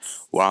this one.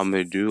 What I'm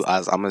gonna do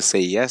is I'm gonna say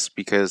yes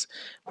because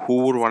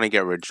who would want to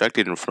get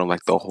rejected in front of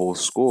like the whole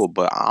school?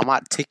 But I'm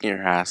not taking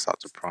her ass out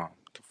to prom.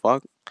 The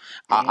fuck?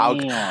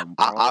 Damn,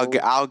 bro.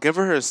 I'll give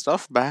her her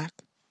stuff back.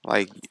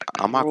 Like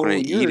I'm not Bro, gonna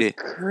eat you're it.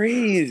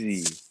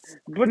 crazy.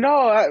 But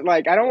no, I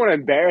don't want to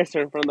embarrass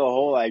her in front of the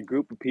whole like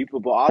group of people.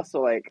 But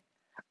also like,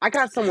 I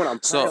got someone I'm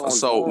planning on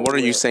So what going are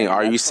you with, saying?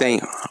 and that's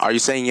like, Are you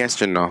saying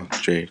yes or no,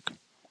 Jake?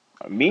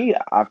 Me,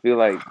 I feel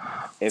like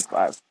if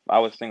I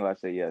was single, I'd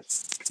say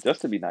yes.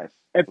 Just to be nice.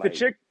 if the Like,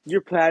 chick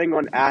you're planning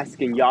on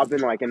asking, y'all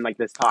been like in like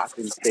this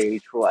talking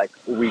stage for like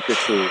a week or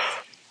two,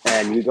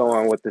 and you go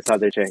on with this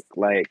other chick,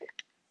 like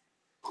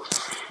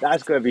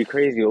that's gonna be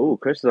crazy. Oh,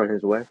 Chris is on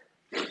his way.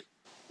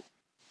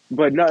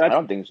 But no, I that's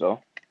don't think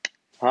so.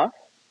 huh?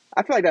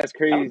 I feel like that's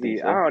I don't think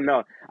crazy. I so. don't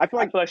know. I feel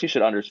I like feel like she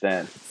should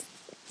understand.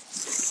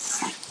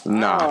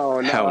 Nah, I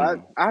don't know. hell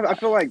no. I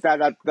feel like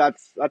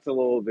that's a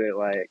little bit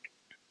like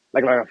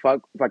a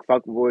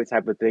fuck boy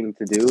type of thing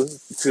to do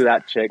to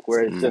that chick,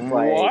 where it's just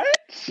like, What?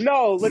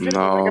 no,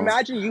 legitimately, like No.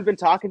 imagine you've been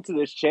talking to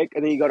this chick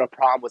and then you go to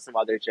prom with some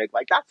other chick.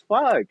 Like that's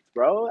fucked,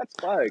 bro. That's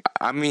fucked.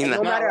 I mean,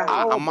 Like no Not matter right.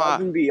 how I'm above not.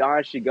 and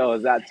beyond she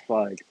goes, that's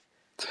fucked.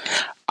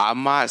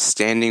 I'm not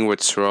standing with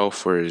Terrell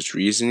for his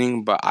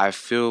reasoning, but I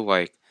feel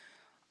like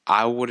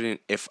I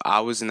wouldn't if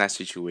I was in that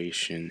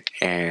situation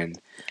and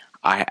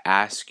I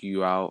ask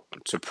you out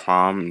to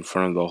prom in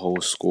front of the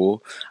whole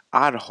school.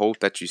 I'd hope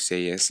that you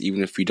say yes,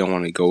 even if you don't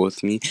want to go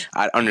with me.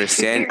 I'd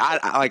understand.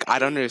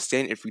 I'd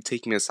understand if you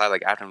take me aside,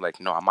 like after I'm like,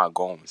 no, I'm not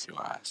going with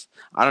your ass.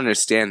 I'd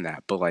understand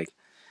that, but like,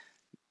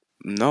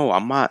 no,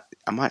 I'm not.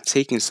 I'm not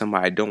taking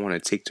somebody I don't want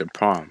to take to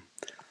prom.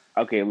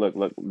 Okay, look.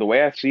 The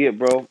way I see it,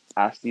 bro,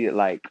 I see it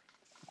like,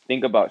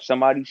 think about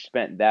somebody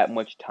spent that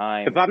much If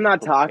time I'm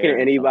not talking to preparing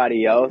something anybody for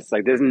you. else,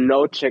 like there's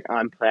no chick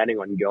I'm planning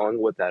on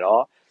going with at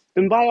all,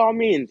 then by all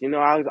means,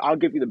 I'll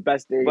give you the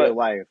best day of your But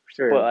life, but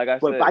sure. like I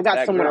But if I said,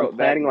 got someone I'm that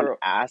planning on girl.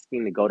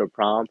 asking to go to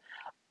prom,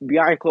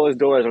 behind closed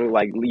doors, I'm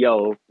like,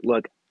 yo,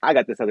 look, I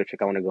got this other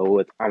chick I want to go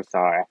with. I'm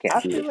sorry, I can't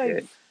I do feel this like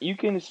shit. you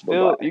can Bye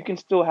still bye. you can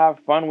still have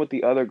fun with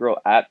the other girl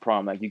at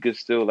prom. Like you could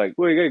still like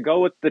Were you gonna go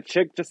with the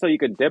chick just so you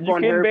could dip you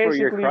on can her for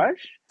your basically.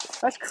 crush?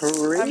 That's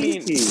I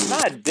mean, crazy.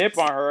 not dip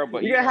on her,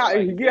 but You gotta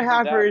like you gotta dibble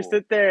have her dabble.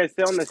 sit there and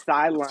sit on the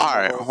sideline All the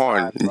right, whole hold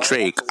on, time, bro. That's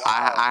Drake.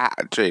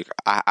 wild. Drake.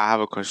 I have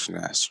a question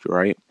to ask you.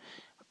 Right.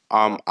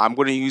 Uh, I'm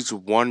gonna use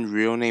one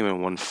real name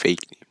and one fake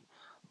name.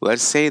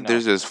 Let's say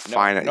there's No, this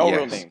fine. no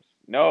real Yes. names.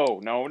 No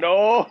real names.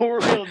 No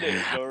real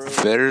names.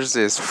 There's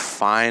this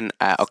fine.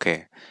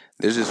 Okay.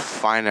 There's this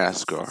fine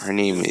ass girl. Her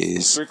name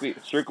is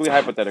Strictly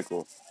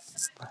hypothetical.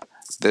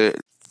 the.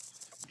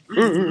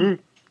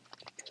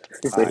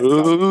 All right,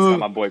 got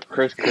my boy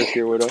Chris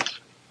here with us.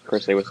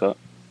 Chris, say what's up.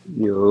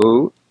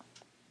 Yo,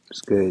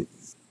 it's good.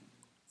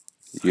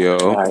 Chris, can Yo.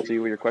 you Alright. proceed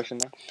with your question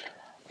now?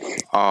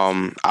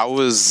 I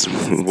was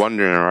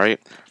wondering, right?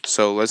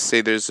 So let's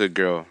say there's a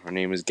girl. Her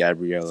name is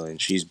Gabriella, and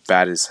she's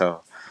bad as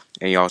hell.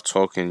 And y'all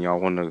talking. Y'all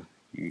wanna.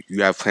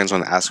 You have plans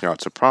on asking her out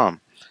to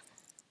prom.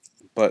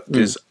 But Mm.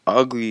 this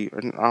ugly.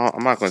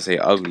 I'm not gonna say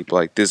ugly, but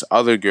like this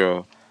other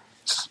girl.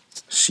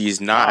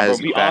 She's not Nah, bro,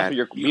 as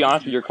bad. be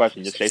honest with your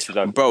question. Just say she's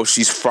ugly. Bro,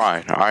 she's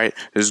fine, all right?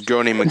 This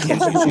girl named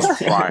Mackenzie, she's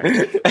fine.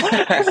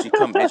 And she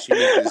come and she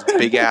make this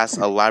big ass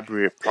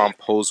elaborate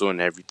proposal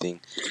and everything.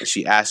 And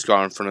she asks you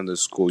out in front of the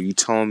school. You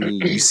telling me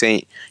you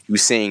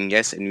saying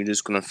yes and you're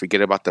just gonna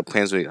forget about the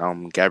plans with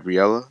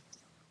Gabriella?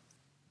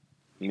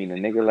 I mean, a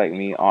nigga like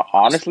me,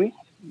 honestly,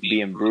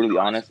 being brutally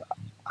honest,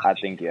 I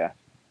think yeah.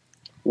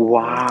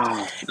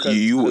 Wow. Cause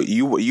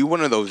You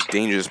one of those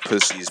dangerous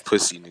pussy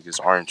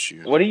niggas, aren't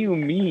you? what do you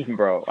mean,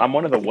 bro? I'm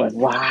one of the what?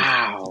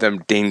 Wow.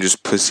 Them dangerous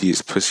pussy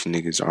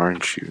niggas,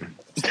 aren't you?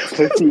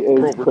 Pussy is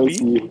Bro,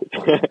 repeat.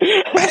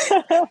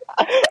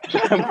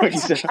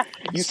 pussy.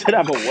 You said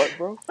I'm a what,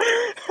 bro?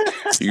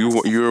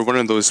 You're one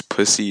of those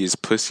pussy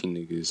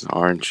niggas,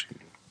 aren't you?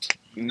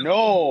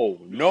 No,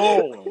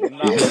 I'm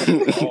not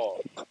pussy at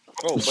all,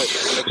 bro.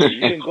 But okay,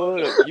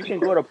 you can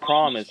go to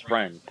prom as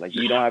friends. Like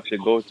you don't have to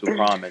go to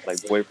prom as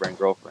like boyfriend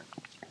girlfriend.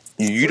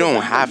 You What don't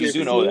about Like like have you your do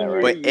to. know that, senior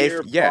right? But if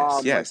year yes, prom,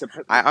 like yes, the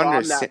I prom that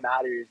understand.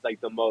 matters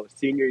like the most,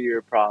 senior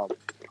year prom?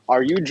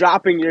 Are you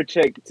dropping your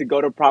chick to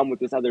go to prom with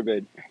this other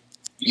bitch?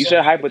 You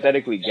said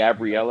hypothetically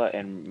Gabriella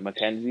and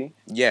Mackenzie,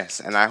 Yes,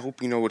 and I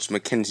hope you know which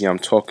Mackenzie I'm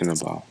talking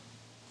about.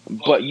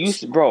 but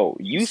bro,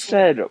 you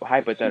said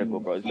hypothetical,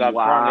 bro. Stop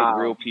trying to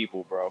make real Wow.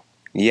 people, bro.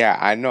 Yeah,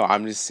 I know.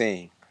 I'm just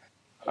saying.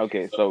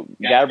 Okay, so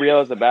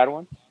Gabriella's the bad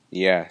one,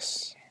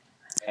 Yes.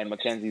 and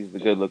Mackenzie's the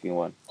good looking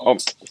one. Oh,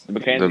 The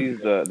Mackenzie's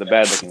the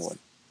bad looking one.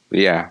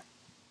 yeah.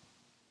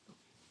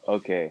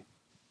 Okay,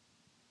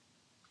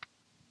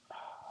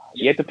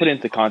 you have to put it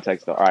into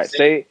context though. All right,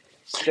 say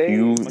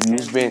You've been.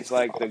 Mackenzie's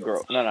like the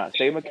girl. No.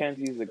 Say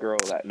Mackenzie's the girl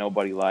that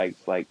nobody likes,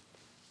 like,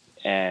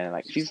 and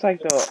like she's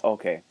like the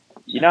okay.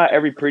 You know how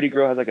every pretty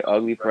girl has like an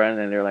ugly friend,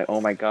 and they're like,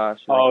 "Oh my gosh,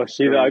 like Oh,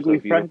 she the girl, you're so ugly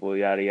friend? beautiful,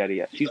 yada yada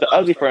yada." She's the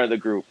ugly friend of the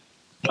group,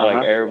 but like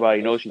Uh-huh.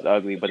 everybody knows she's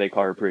ugly, but they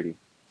call her pretty.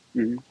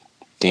 Hmm.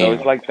 So it's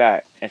Damn. like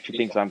that, and she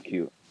thinks I'm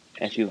cute,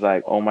 and she's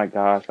like, "Oh my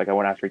gosh, like I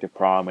want to ask her to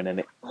prom," and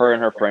then her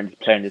and her friends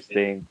plan this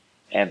thing,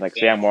 and like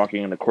say I'm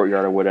walking in the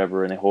courtyard or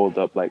whatever, and they hold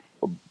up like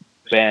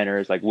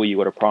banners like, "Will you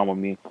go to prom with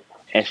me?"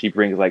 And she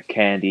brings like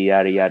candy,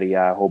 yada yada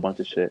yada, a whole bunch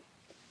of shit.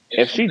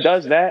 If she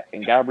does that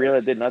and Gabriella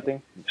did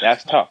nothing,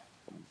 that's tough.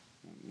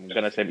 I'm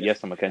gonna say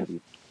yes to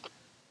Mackenzie.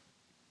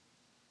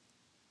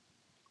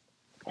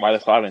 Why the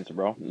silence,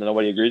 bro?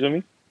 Nobody agrees with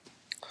me.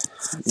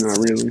 Not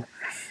really.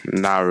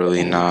 Not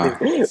really. Nah.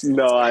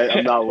 No,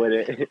 I'm not with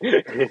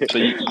it. So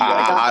you gotta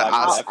like give five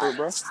more I, effort,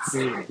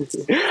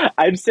 bro.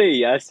 I'd say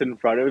yes in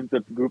front of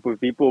the group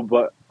of people,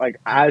 but like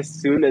as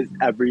soon as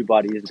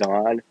everybody's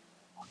gone,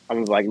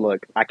 I'm like,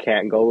 look, I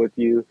can't go with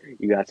you.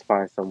 You guys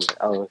find someone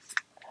else.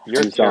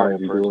 You're a I'm sorry,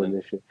 terrible I'm doing person.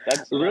 this shit.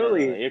 That's no.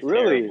 Really, You're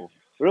really, terrible.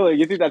 really.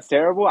 You think that's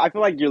terrible? I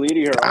feel like you're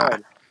leading her I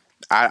on.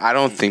 I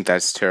don't think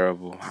that's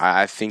terrible.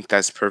 I think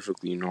that's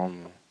perfectly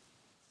normal.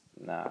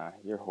 Nah,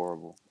 you're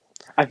horrible.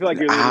 I feel like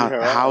you're leading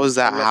her How on is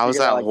that? unless How you're is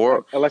gonna that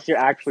horrible? unless you're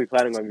actually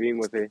planning on being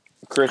with her.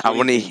 Chris, I what do you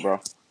want think, to. bro?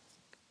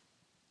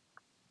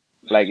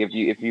 Like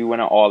if you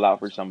went all out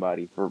for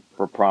somebody for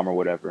prom or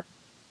whatever,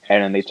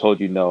 and then they told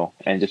you no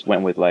and just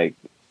went with like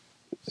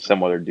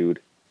some other dude,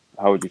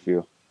 how would you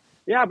feel?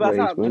 Yeah, but that's Wait,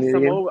 not explain just it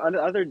some again.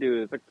 other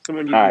dude. It's like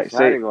someone All you've been right, say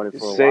planning on it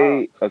for a while.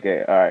 say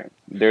okay, all right.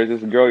 There's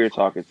this girl you're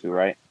talking to,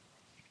 right?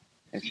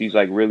 And she's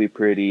like really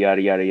pretty,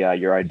 yada yada yada.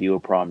 Your ideal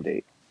prom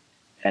date.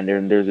 And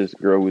then there's this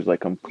girl who's like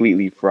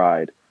completely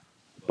fried,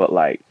 but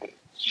like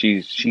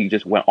she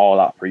just went all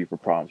out for you for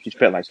prom. She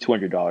spent like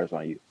 $200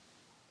 on you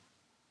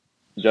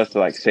just to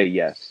like say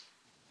yes.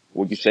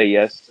 Would you say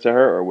yes to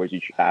her, or would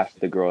you ask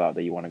the girl out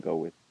that you want to go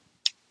with?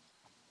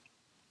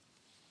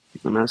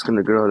 I'm asking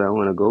the girl that I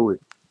want to go with.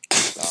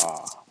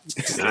 Ah,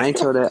 I ain't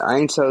tell that. I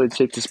ain't tell the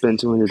chick to spend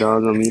 $200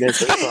 on me. That's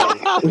her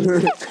problem.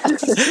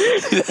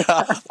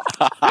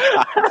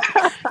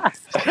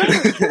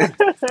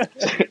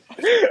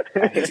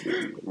 I hate this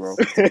dude, bro.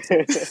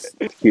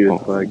 Cute as Oh,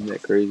 fuck. Isn't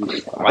that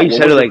crazy? Why you What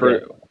said was it your like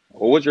first? that?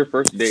 What was your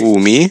first date? who,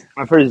 me?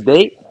 My first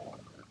date?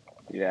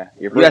 Yeah,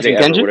 your You first date asking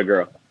ever Kendrick? with a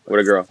girl. With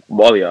a girl.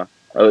 Well, yeah.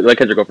 Let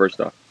Kendrick go first,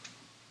 though.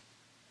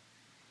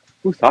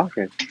 Who's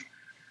talking?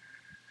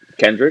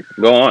 Kendrick,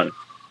 go on.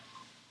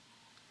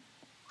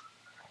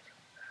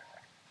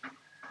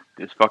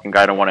 This fucking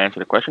guy don't want to answer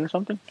the question or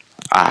something.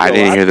 I Yo,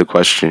 didn't what? hear the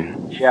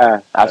question.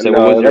 Yeah, I said,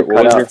 no, that what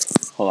cut was out. your?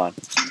 Hold on.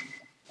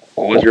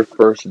 What was your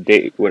first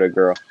date with a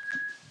girl?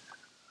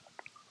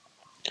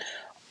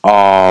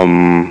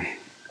 Um,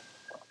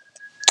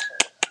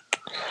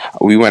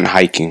 we went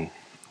hiking,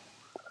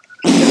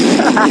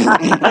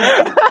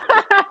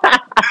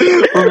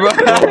 Bro, bro.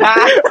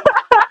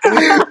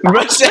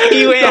 bro said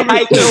he went Stop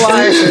hiking. still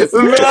lying.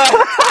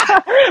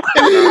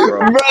 Nah,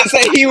 bro. Bro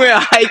said he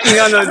went hiking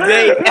on a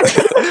date.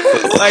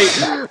 Like,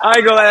 I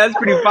ain't gonna lie, that's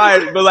pretty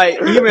fire. But like,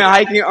 he went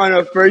hiking on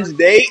a first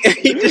date.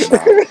 He just,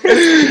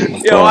 Nah,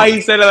 yo, Bro, why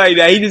he said it like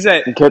that? He just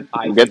said get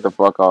hiking. the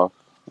fuck off.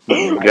 We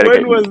gotta When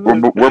get. was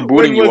this? We're booting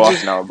When you was off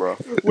this? now, bro.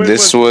 When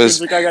was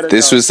Kendrick? I gotta know.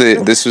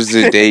 this was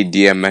the day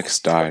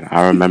DMX died.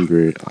 I remember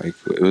it. Like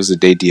it was the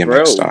day DMX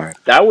Bro, died.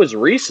 that was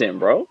recent,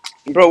 bro.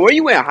 Bro, where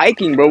you went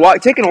hiking, bro?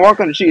 Taking a walk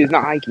on the street is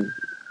not hiking.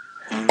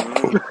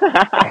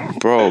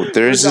 Bro,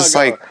 Where'd y'all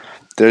go?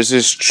 there's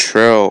this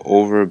trail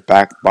over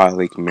back by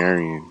Lake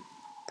Marion.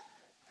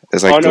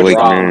 It's Oh, like I know the what you're Lake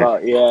talking Prom. Marion.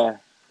 about. Yeah.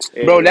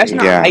 Yeah, Bro, that's yeah,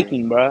 not Yeah.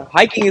 hiking, bro.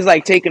 Hiking is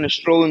like taking a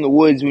stroll in the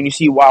woods when you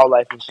see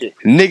wildlife and shit.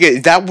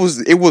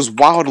 Nigga, it was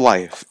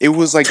wildlife. It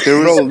was like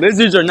Bro,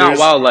 lizards are not there's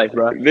wildlife,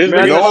 bro. This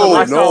Man, nigga no,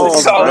 I no, saw He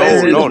a saw no,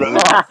 bird. lizards, no,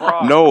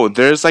 bro. no.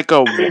 There's like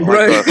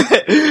Bro,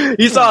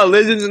 he saw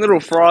lizards and little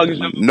frogs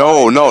jumping by.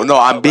 He said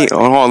I'm being. wildlife.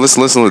 Hold on,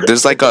 listen.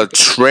 There's like a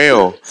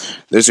trail.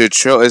 There's a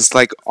trail. It's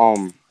like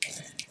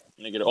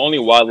Nigga, the only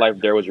wildlife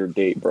there was your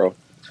date, bro.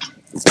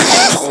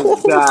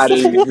 That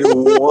is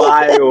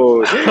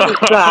wild.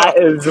 That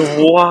is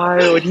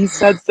wild. He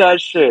said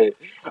that shit.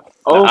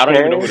 Nah, I don't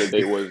even know who Okay. the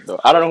date was though.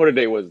 I don't know who the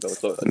date was though.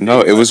 So no.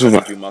 maybe It my was with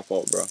message you my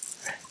fault, bro.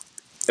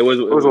 It Was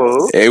was.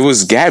 who? it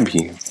was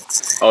Gabby.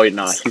 Oh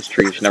nah, she's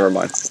trees. Never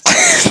mind.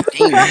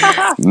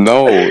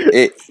 No,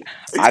 it.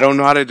 I don't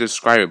know how to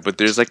describe it, but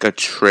there's like a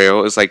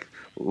trail. It's like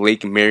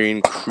Lake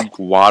Marion Creek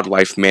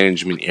Wildlife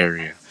Management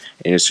Area,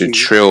 and it's a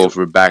trail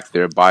over back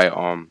there by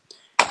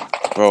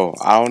Bro,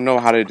 I don't know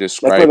how to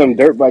That's where describe them it.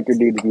 dirt biker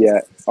dudes be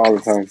at all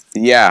the time.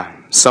 Yeah,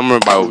 somewhere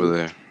by over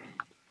there.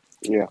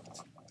 Yeah.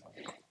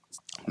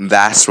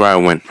 That's where I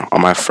went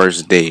on my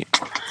first date.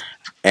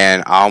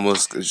 And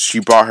she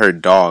brought her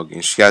dog,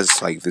 and she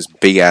has like this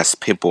big ass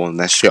pit bull, and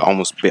that shit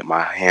almost bit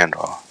my hand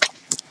off.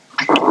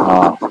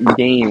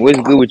 Dang, what's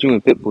good with you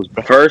and pit bulls,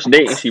 bro? First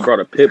date and she brought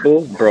a pit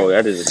bull, bro.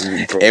 That is,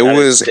 bro. It That is,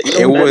 was, you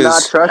it know He did that not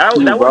was, trust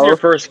you, that was your bro.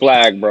 first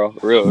flag, bro.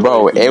 Real,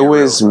 bro. like, keep it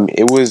real, bro.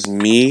 It was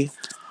me,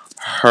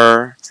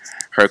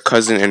 her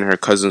cousin, and her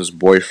cousin's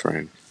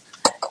boyfriend,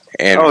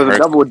 and Oh, it was a her,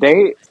 double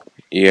date?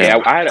 Yeah,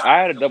 yeah. I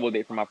had a double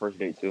date for my first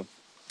date too.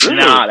 Really?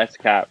 Nah, that's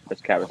cap.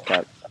 That's cap. That's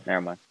cap.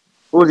 Never mind.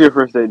 What was your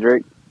first date,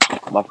 Drake?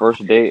 My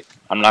first date.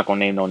 I'm not gonna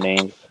name no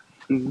names,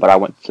 Mhm. but I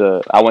went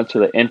to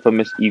the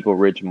infamous Eagle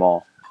Ridge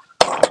Mall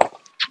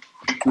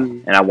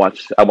Mhm. and I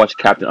watched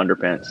Captain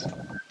Underpants.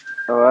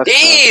 Oh, that's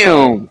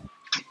Damn!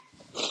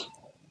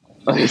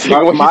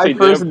 Why'd you my say damn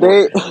first for?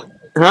 date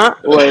Huh?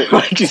 was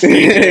Why'd you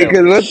say damn?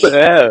 Because what the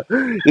hell?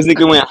 This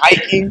nigga went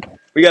hiking.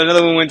 We got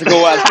another one went to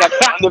go watch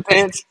Captain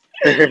Underpants.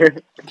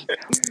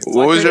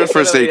 What Watch was your nigga said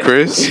first date,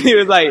 Chris? he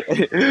was like,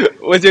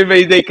 what's your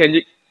first date,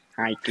 Kendrick?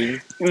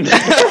 Hiking.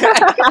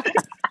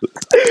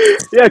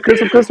 yeah.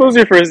 Chris, what was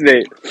your first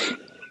date?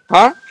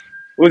 Huh?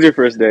 What was your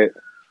first date?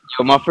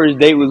 Yo, my first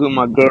date was with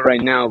my girl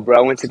right now, bro.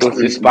 I went to go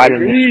see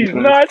Spider-Man. He's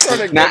not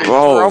trying to Nah, get in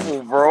Bro,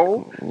 trouble,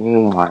 bro.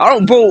 oh my, I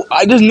don't, bro.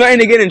 I just nothing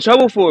to get in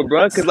trouble for,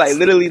 bro. Cause like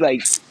literally,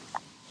 like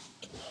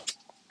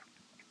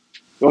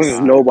There was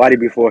just nobody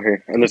before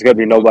her, and there's gonna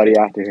be We'll nobody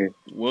after her.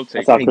 we'll That's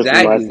take how it. Chris's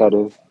exactly.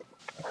 mindset is.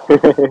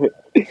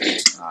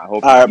 I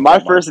hope you All right, keep my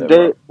that first mindset,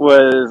 bro. date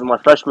was my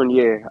freshman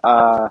year.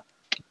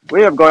 We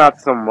ended up going out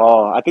to some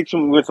mall. I think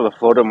we went to the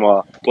Florida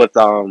mall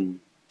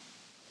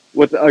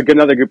with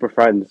another group of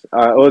friends. It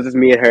was just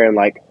me and her, and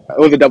like it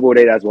was a double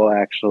date as well,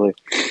 actually.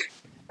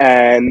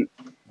 And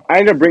I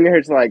ended up bringing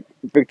her to like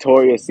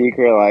Victoria's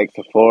Secret, like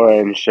Sephora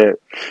and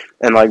shit,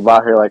 and like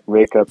bought her like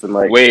makeup and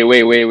like.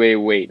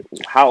 Wait.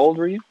 How old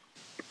were you?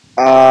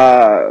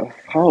 How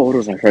old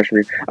was I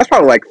freshman year? I was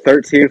probably like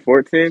 13,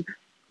 14.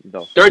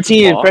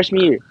 13 in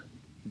freshman year.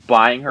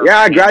 Buying her. Yeah,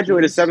 I panties?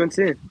 graduated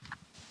 17.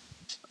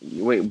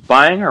 Wait,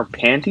 buying her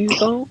panties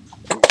though?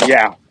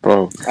 Yeah,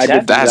 Bro, I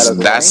did that as well.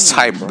 that's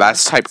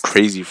type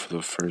crazy for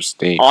the first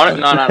date. No.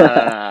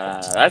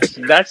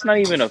 That's not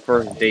even a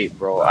first date,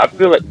 bro. I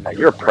feel like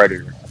you're a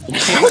predator.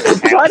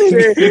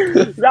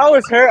 That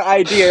was her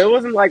idea. It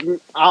wasn't like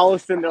I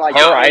was sitting there like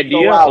Her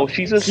idea? Oh,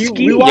 she's a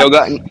ski.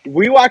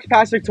 We walked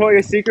past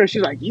Victoria's Secret.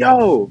 She's like,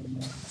 "Yo,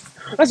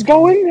 let's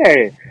go in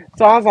there."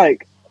 So I was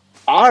like,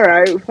 "All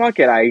right, fuck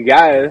it, I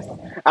guess."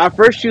 At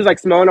first, she was like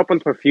smelling up on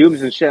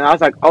perfumes and shit. And I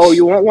was like, "Oh,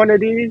 you want one of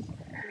these?"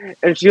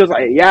 And she was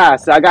like, "Yeah."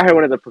 So I got her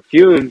one of the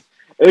perfumes.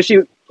 And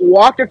she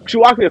walked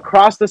me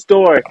across the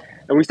store,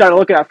 and we started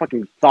looking at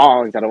fucking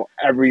thongs out of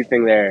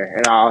everything there.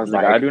 And I was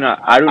like, I do not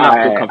feel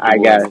comfortable. I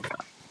guess.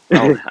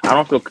 I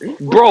don't feel.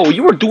 Bro,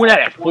 you were doing that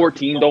at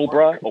 14 though,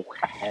 bro. Oh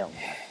hell.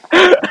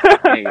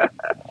 Hey,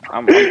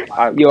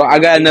 I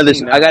got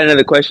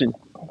another question.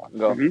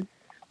 Go. Mm-hmm.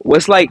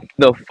 What's like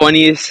the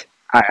funniest?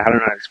 I don't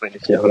know how to explain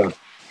this shit. Hold on.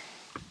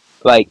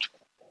 Like,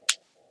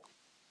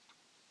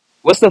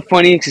 what's the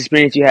funniest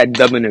experience you had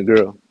dubbing a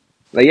girl?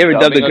 Like, you ever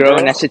dubbed a girl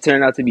and that shit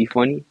turned out to be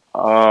funny?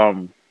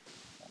 Nah,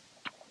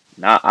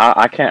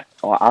 I can't.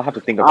 I'll have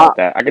to think about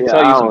that. I can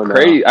tell you some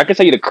crazy. I can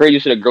tell you the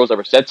craziest shit a girl's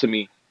ever said to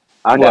me.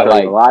 I got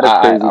like a lot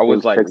of crazy I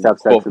was like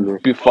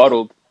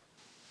befuddled.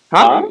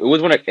 Huh?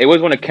 It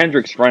was one of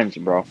Kendrick's friends,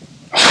 bro.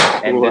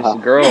 And this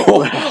girl,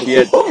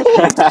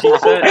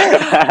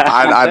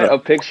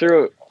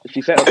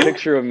 she sent a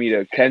picture of me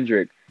to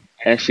Kendrick,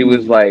 and she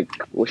was like,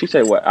 "Well, she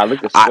said what? I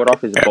licked the sweat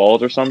off his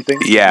balls or something."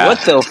 Yeah. What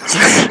the?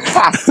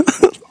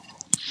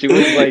 She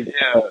was like,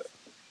 "Yeah."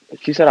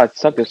 She said I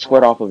sucked the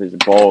sweat off of his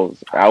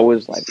balls. I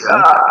was like,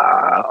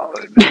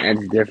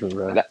 That's different,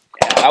 bro.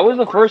 That was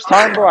the first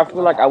time, bro. I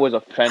feel like I was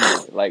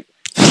offended. Like,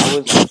 I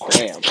was like,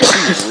 damn, she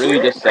really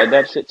just said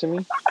that shit to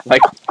me?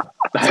 Like,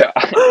 I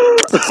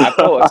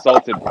felt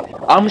assaulted.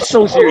 I'm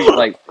so serious.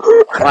 Like,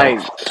 I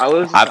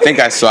think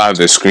I still have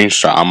the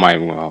screenshot. I might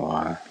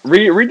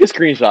read the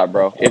screenshot,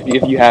 bro. If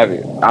you have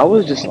it, I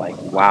was just like,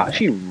 wow,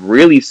 she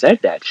really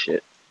said that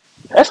shit.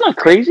 That's not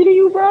crazy to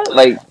you, bro.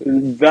 Like,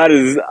 that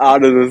is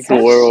out of this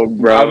world,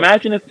 bro.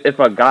 Imagine if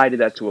a guy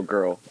did that to a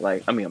girl.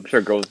 Like, I mean, I'm sure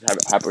girls have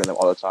it happen to them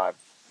all the time.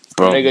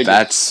 Bro,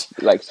 that's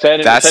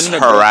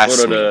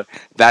harassment.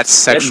 That's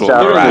sexual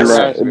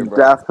harassment.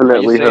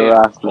 Definitely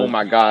harassment. Oh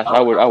my gosh,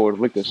 I would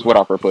lick the sweat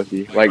off her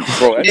pussy. Like,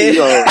 bro,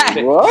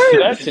 what?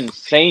 That's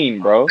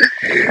insane, bro.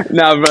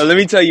 Nah, bro, let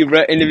me tell you,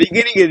 bro. In the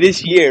beginning of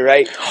this year,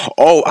 right?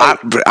 Oh,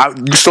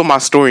 you stole my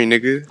story,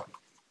 nigga.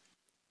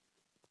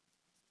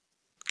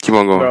 Keep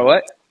on going. Bro,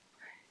 what?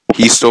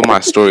 He stole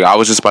my story. I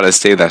was just about to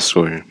say that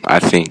story, I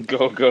think.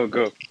 Go.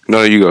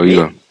 No, you go.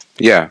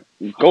 Yeah.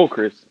 Go,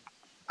 Chris.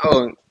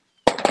 Oh,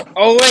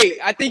 wait.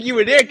 I think you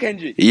were there,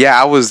 Kendrick.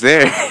 Yeah, I was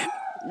there.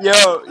 Yo,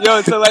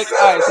 so like,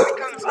 alright, so we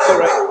come to school,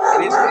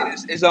 right? And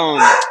it's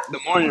the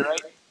morning,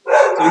 right?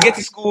 So we get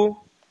to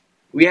school.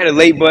 We had a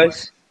late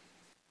bus.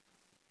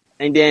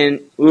 And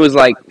then we was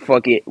like,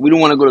 fuck it. We don't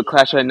want to go to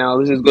class right now.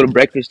 Let's just go to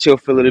breakfast, chill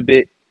for a little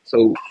bit.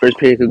 So first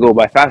period could go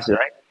by faster,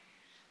 right?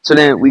 So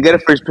then we get a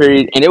first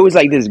period, and there was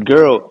like this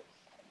girl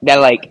that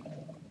like,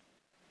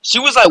 she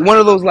was like one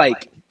of those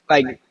like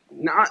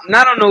not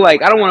I don't know,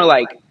 like I don't want to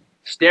like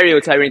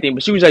stereotype or anything,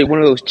 but she was like one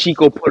of those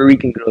Chico Puerto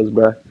Rican girls,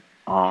 bro.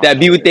 That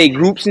be with their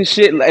groups and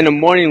shit in the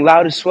morning,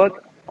 loud as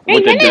fuck.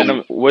 With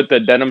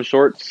the denim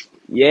shorts.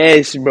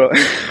 Yes, bro.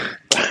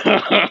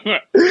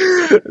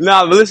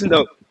 Nah, but listen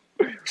though.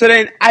 So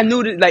then I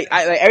knew that like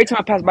every time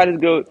I passed by this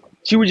girl,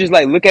 she would just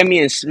like look at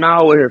me and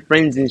smile with her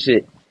friends and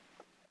shit.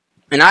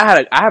 And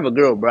I have a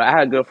girl, bro. I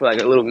had a girl for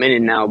like a little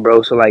minute now,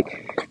 bro. So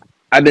like,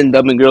 I've been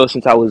dubbing girls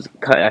since I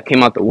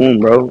came out the womb,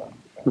 bro.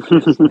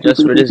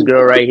 Just for this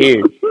girl right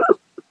here.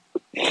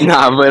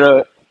 Nah,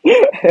 but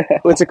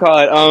what's it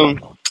called?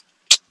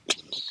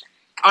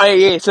 Oh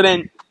yeah. So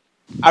then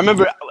I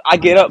remember I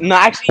get up. No,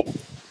 actually,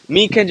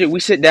 me and Kendrick, we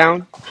sit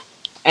down,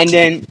 and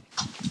then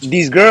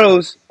these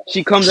girls,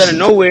 she comes out of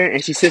nowhere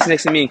and she sits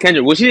next to me and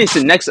Kendrick. Well, she didn't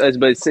sit next to us,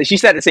 but she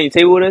sat at the same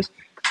table with us,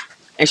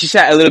 and she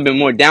sat a little bit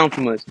more down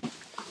from us.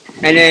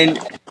 And then,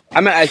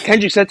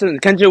 Kendrick said to them,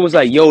 Kendrick was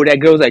like, yo,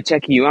 that girl's like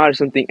checking you out or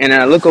something. And then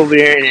I look over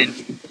there and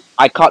then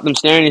I caught them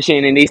staring and shit,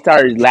 and then they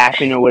started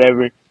laughing or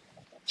whatever.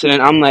 So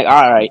then I'm like,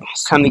 all right,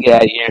 it's time to get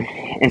out of here.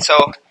 And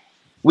so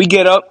we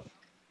get up,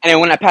 and then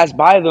when I passed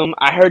by them,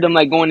 I heard them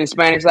like going in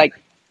Spanish, like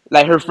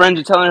her friends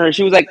were telling her,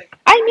 she was like,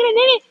 ay, mira,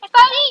 nene,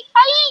 está ahí.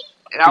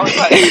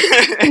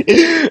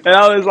 And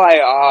I was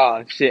like,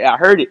 oh shit, I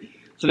heard it.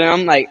 So then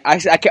I'm like, I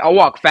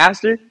walk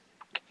faster,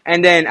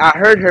 and then I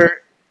heard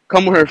her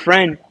come with her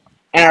friend.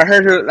 And I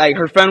heard her, like,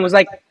 her friend was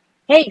like,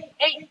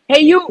 hey,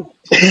 you,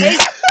 hey.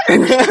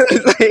 And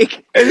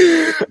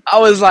I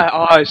was like,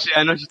 oh shit,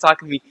 I know she's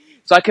talking to me.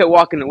 So I kept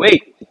walking away.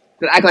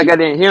 Cause I act like I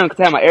didn't hear him because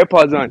I had my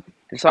AirPods on.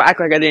 And so I act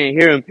like I didn't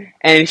hear him.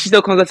 And she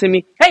still comes up to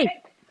me, hey,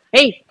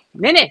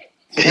 Nene.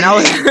 And I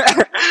was,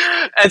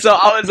 and so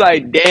I was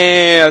like,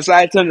 damn. So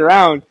I turned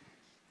around,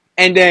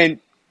 and then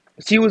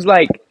she was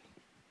like,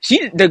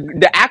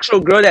 the actual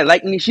girl that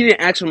liked me, she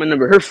didn't ask for my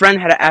number. Her friend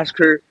had to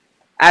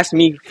ask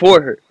me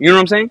for her. You know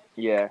what I'm saying?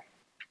 Yeah.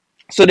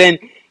 So then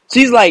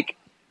she's like,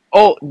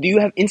 oh, do you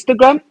have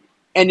Instagram?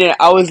 And then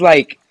I was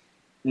like,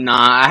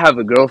 nah, I have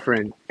a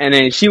girlfriend. And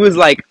then she was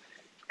like,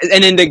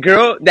 and then the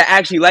girl that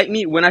actually liked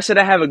me, when I said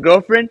I have a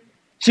girlfriend,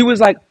 she was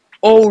like,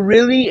 oh,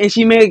 really? And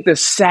she made like, the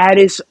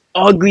saddest,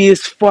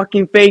 ugliest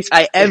fucking face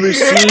I ever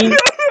seen.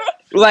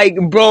 Like,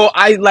 bro,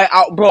 I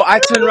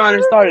turned around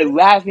and started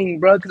laughing,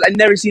 bro, because I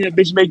never seen a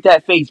bitch make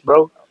that face,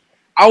 bro.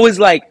 I was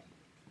like,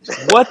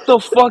 what the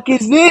fuck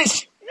is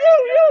this?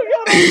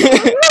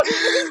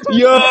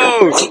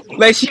 Yo,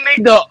 like she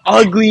made the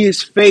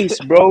ugliest face,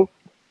 bro.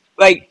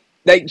 Like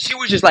she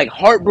was just like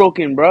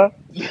heartbroken, bro.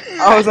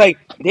 I was like,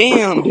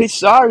 damn, bitch,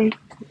 sorry,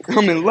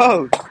 I'm in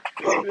love.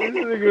 This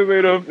nigga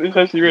made a, this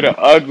actually made an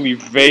ugly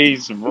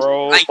face,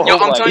 bro. Like, yo, Oh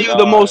I'm my telling you, God.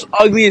 the most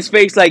ugliest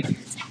face. Like,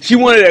 she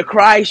wanted to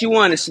cry, she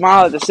wanted to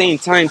smile at the same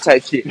time,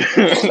 type shit.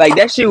 Like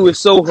that shit was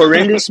so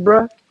horrendous,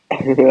 bro.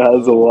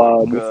 That's a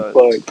wild God.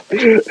 as fuck.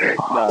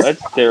 Nah,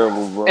 that's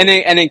terrible, bro. And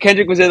then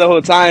Kendrick was there the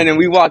whole time, and then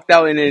we walked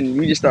out, and then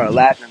we just started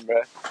laughing,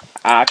 bro.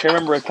 I can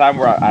remember a time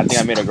where I think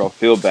I made a girl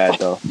feel bad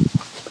though.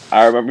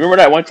 I remember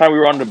that one time we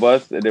were on the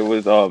bus and it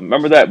was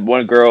remember that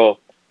one girl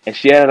and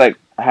she had like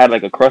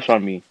a crush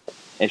on me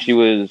and she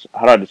was,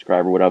 how do I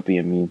describe her without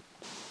being mean?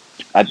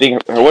 I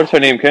think her what's her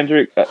name,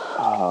 Kendrick?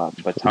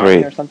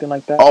 Batani or something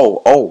like that.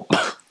 Oh.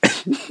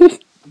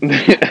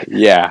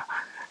 Yeah.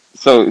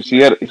 So she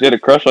had a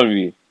crush on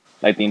me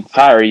like the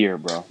entire year,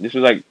 bro. This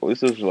was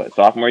what,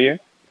 sophomore year?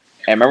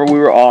 And remember we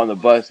were all on the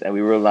bus and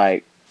we were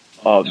like,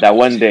 that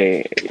one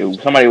day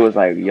somebody was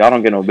like, y'all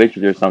don't get no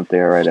bitches or something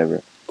or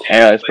whatever.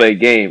 And let's play a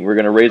game. We're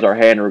gonna raise our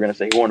hand and we're gonna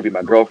say who want to be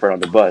my girlfriend on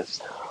the bus.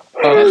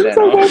 And then,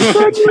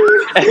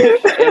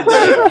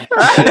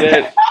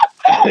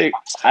 I think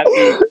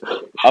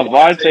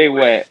Avante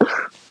went,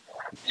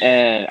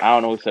 and I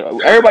don't know who said.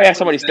 Everybody had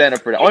somebody stand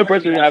up for that. Only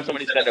person who didn't have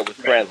somebody stand up was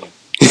Bradley.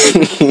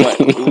 But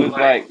it was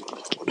like,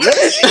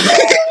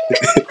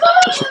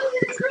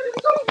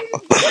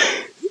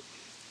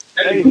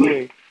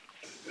 anyway.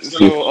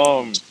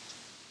 So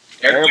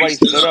everybody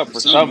stood up for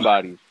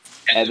somebody.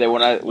 And then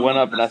when I went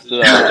up and I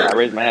stood up, I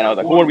raised my hand. I was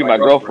like, "Who want to be my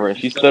girlfriend?"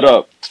 She stood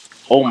up.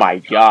 Oh my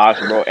gosh,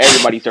 bro!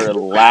 Everybody started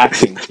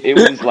laughing. It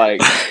was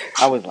like,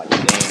 I was like,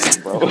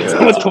 "Damn, bro, what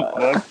the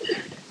fuck?"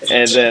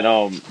 And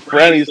then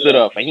Friendly stood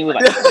up and he was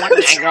like, "I want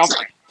my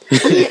girlfriend."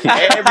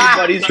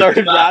 Everybody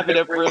started laughing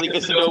at Friendly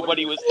because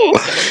nobody was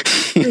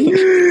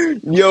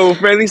saying. Yo,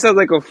 Friendly sounds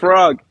like a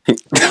frog.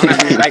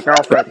 My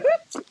girlfriend.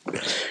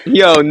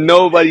 Yo,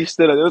 nobody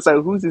stood up. It was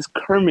like, who's this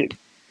Kermit?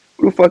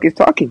 Who the fuck is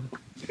talking?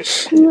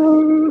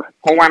 Who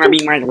wanna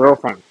be my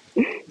girlfriend?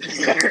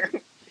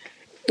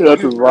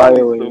 That's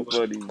violent. So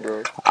funny,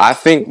 bro. I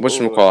think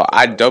whatchamacallit,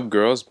 I dub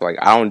girls, but like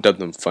I don't dub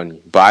them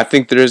funny. But I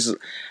think there's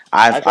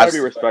I try to be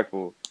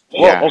respectful.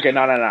 Yeah. Well, okay,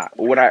 no.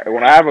 When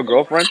I have a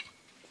girlfriend,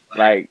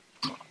 like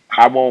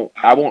I won't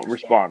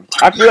respond.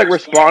 I feel like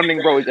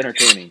responding, bro, is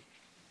entertaining.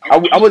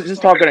 I was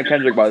just talking to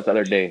Kendrick about this the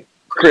other day.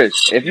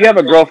 Chris, if you have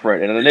a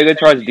girlfriend and a nigga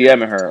tries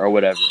DMing her or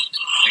whatever,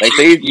 like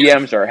say he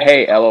DMs her,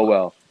 "Hey,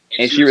 LOL,"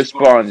 and she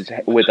responds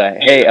with a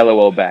 "Hey,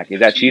 LOL" back, is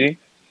that cheating?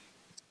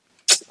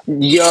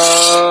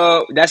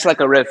 Yo, that's like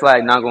a red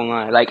flag, not gonna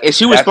lie. Like, if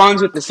she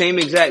responds with the same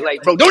exact,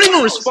 like, bro, don't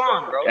even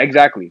respond, bro.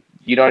 Exactly.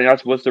 You're not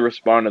supposed to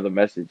respond to the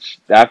message.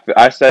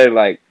 I said,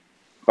 like,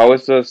 if I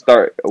was to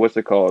start, what's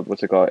it called? Fuck.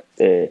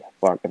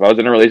 If I was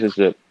in a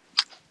relationship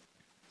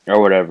or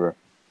whatever,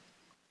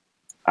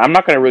 I'm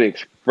not going to really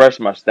express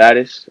my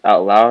status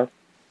out loud,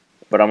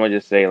 but I'm going to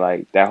just say,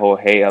 like, that whole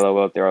 "Hey,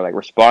 LOL" there, or, like,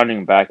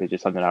 responding back is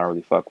just something I don't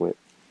really fuck with.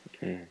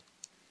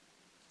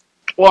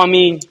 Well, I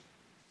mean,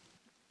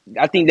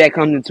 I think that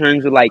comes in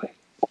terms of, like,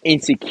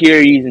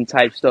 insecurities and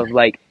type stuff.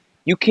 Like,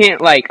 you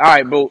can't, like, all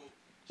right, bro,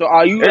 so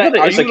are you... There's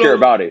nothing insecure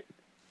about it.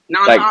 No,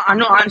 like, I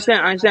know, I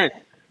understand.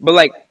 But,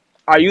 like,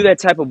 are you that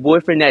type of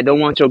boyfriend that don't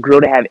want your girl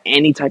to have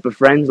any type of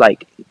friends?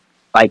 Like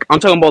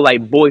I'm talking about,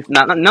 like,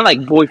 not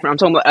like boyfriend. I'm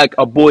talking about, like,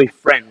 a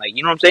boyfriend. Like,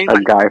 you know what I'm saying?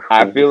 A guy friend.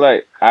 I feel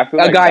like a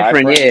guy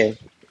friend, friends,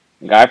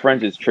 yeah. Guy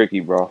friends is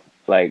tricky, bro.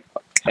 Like,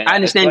 I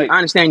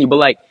understand you, but,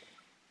 like,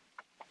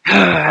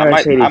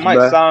 I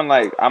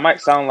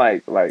might sound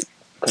like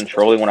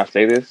controlling when I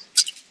say this,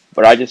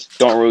 but I just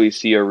don't really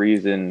see a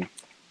reason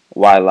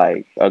why,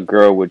 like, a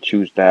girl would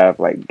choose to have,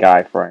 like,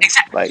 guy friends.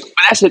 Exactly. Like, but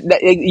that's it.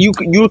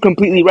 You're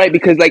completely right,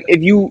 because, like,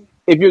 if your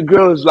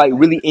girl is, like,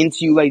 really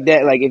into you like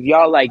that, like, if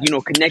y'all, like, you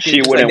know, connected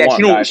she like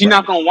that, she's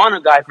not gonna want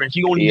a guy friend.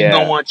 She only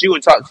gonna want you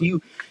and talk to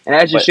you, and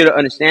that's just shit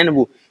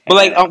understandable. But,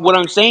 like, what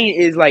I'm saying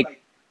is,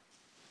 like,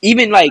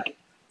 even, like,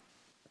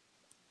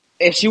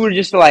 if she were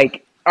just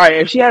like, all right,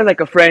 if she had, like,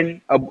 a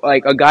friend,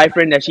 like a guy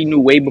friend that she knew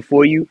way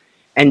before you,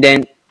 and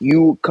then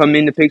you come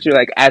in the picture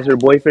like as her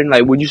boyfriend,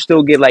 like would you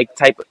still get like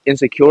type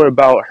insecure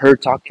about her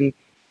talking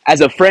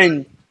as a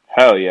friend?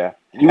 Hell yeah,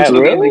 You would hell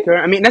still yeah. get Really? insecure.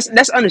 I mean,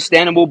 that's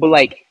understandable, but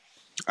like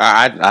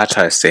I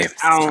try to stay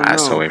I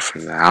don't away know.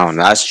 from that. I don't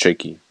know. That's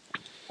tricky.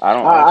 I I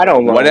don't personally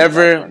don't mind. like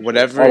that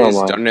Whatever I don't is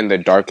mind. done in the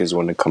dark is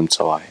when it comes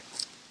to light.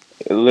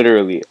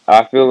 Literally,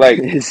 I feel like,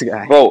 This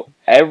guy. bro,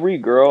 every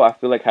girl I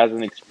feel like has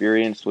an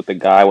experience with a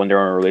guy when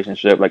they're in a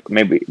relationship, like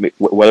maybe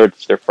whether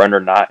it's their friend or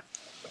not.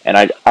 And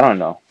I don't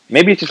know.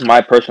 Maybe it's just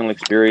my personal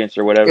experience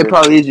or It whatever.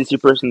 probably is just your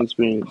personal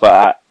experience.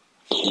 But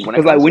when it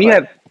Because like comes to when you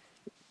have,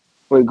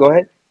 wait, go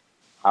ahead.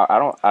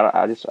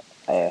 I just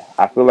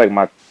I feel like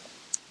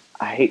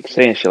I hate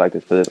saying shit like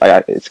this because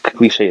it's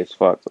cliche as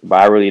fuck.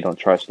 But I really don't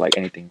trust like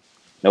anything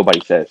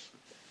nobody says.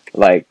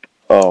 Like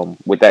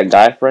with that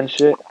guy friend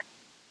shit.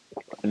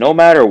 No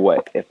matter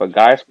what, if a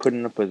guy's put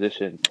in a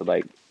position to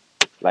like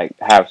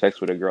have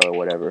sex with a girl or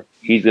whatever,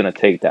 he's gonna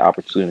take the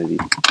opportunity.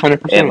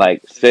 100%. And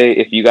like, say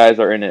if you guys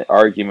are in an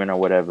argument or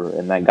whatever,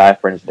 and that guy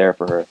friend's there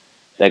for her,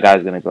 that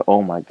guy's gonna go,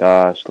 "Oh my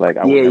gosh, like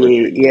I would Yeah, never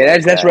yeah, treat you yeah.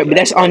 like That's that." right. But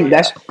that's on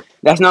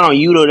that's not on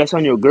you though. That's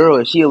on your girl.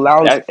 If she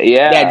allows that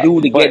Yeah,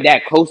 dude to get but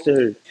that close to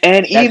her,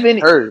 and that's even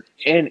her.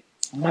 and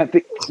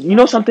you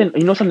know something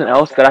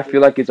else that I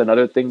feel like is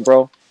another thing,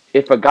 bro.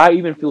 If a guy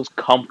even feels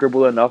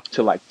comfortable enough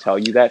to like tell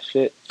you that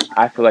shit,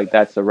 I feel like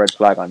that's a red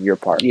flag on your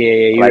part. Yeah,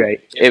 yeah, you're Like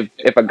right.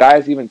 if a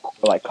guy's even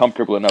like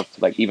comfortable enough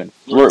to like even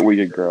flirt with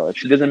your girl, if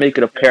she doesn't make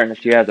it apparent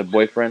that she has a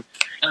boyfriend,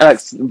 and like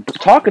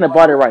talking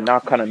about it right now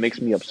kind of makes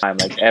me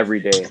upset. Like every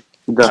day. I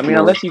mean, Definitely.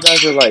 unless you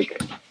guys are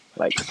like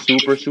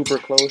super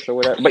close or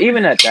whatever. But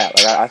even at that,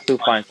 like I still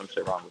find some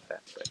shit wrong with that.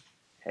 But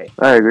hey,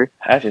 I agree.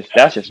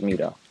 that's just me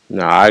though.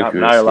 No, I agree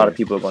Not a with lot of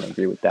you. people are going to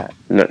agree with that.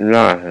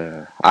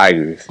 No, I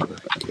agree with you.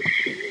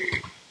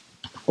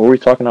 What were we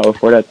talking about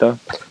before that though?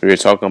 We were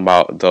talking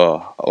about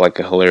the like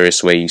a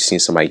hilarious way you've seen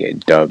somebody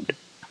get dubbed.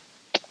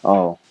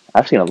 Oh,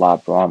 I've seen a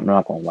lot, bro. I'm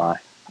not gonna lie.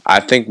 I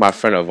think my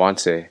friend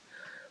Avante,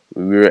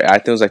 I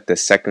think it was like the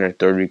second or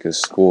third week of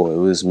school. It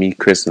was me,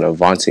 Chris, and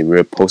Avante. We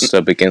were posted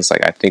up against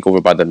like I think over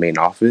by the main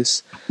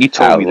office You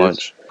told at me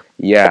lunch.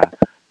 Yeah,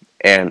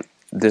 and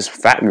this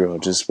fat girl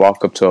just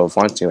walked up to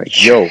Avante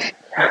like, "Yo,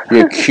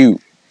 you're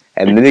cute,"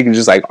 and the nigga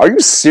just like, "Are you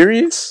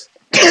serious?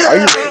 Are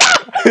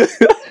you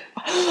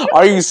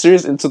are you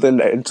serious?" Until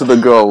the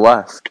girl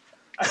left.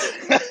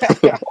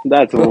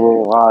 That's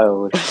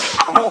wild.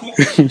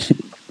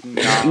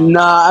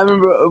 Nah, I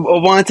remember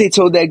Avante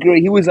told that girl,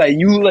 he was like,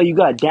 "You look like you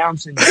got Down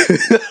syndrome."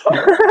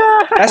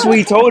 That's what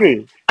he told her.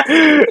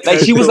 Like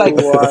she was so like,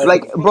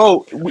 wild.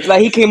 bro,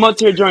 like he came up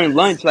to her during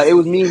lunch. Like it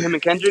was me, him,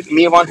 and Kendrick,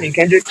 me, Avante, and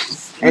Kendrick,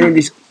 and then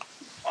this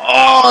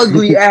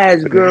ugly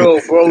ass girl,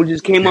 bro,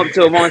 just came up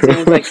to Avante and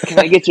was like, "Can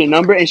I get your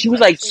number?" And she was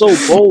like so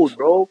bold,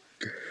 bro.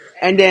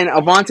 And then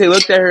Avante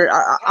looked at her.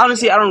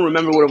 Honestly, I don't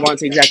remember what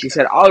Avante exactly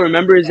said. All I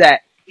remember is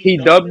that he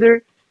dubbed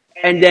her,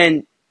 and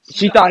then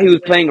she thought he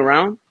was playing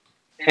around.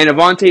 And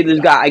Avante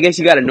just got, I guess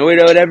he got annoyed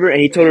or whatever,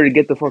 and he told her to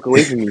get the fuck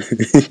away from me.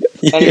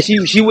 And then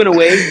she went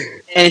away,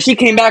 and she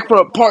came back for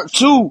a part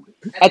two.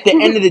 At the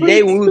end of the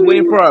day, when we was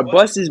waiting for our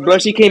buses, bro,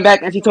 she came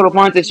back and she told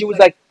Avante, she was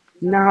like,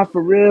 "Nah,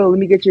 for real, let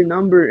me get your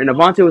number." And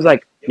Avante was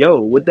like, "Yo,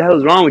 what the hell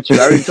is wrong with you? I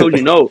already told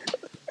you no."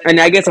 And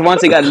I guess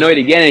Avante got annoyed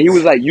again, and he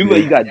was like,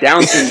 "You got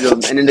Down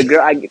syndrome." And then the girl,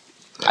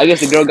 I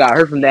guess the girl got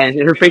hurt from that,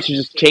 and her face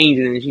just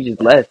changed, and then she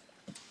just left.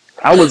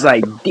 I was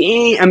like,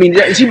 "Damn!" I mean,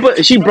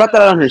 she brought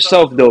that on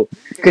herself though,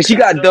 because she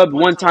got dubbed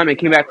one time and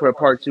came back for a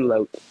part two.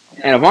 Like,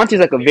 and Avante's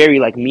like a very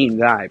like mean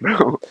guy,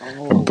 bro.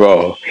 Oh.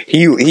 Bro,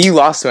 he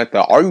lost him at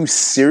the. Are you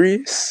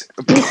serious?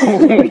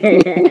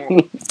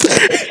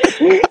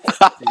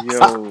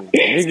 Yo,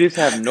 niggas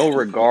have no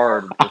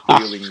regard for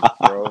feelings,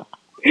 bro.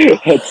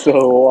 That's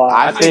so wild.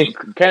 I think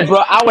Bro,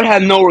 I would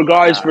have no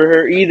regards for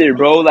her either,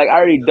 bro. Like, I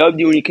already dubbed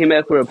you when you came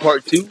back for a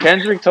part two.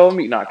 Kendrick told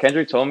me. Nah,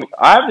 Kendrick told me.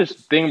 I have this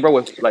thing, bro,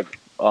 with like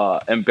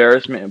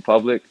embarrassment in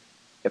public.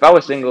 If I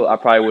was single, I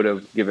probably would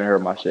have given her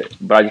my shit,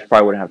 but I just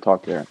probably wouldn't have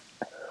talked to her.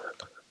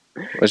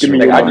 what's Give me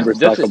your your Like I number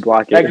just so I can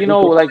block it. like you know,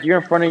 like you're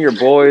in front of your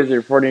boys or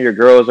in front of your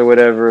girls or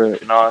whatever.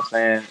 You know what I'm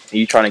saying? And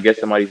you trying to get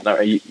somebody's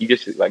number, you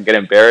just like get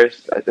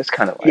embarrassed. That's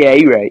kind of like Yeah,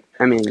 you're right.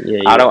 I mean,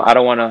 yeah, I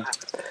don't want to.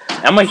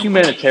 I'm a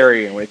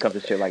humanitarian when it comes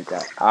to shit like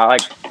that. I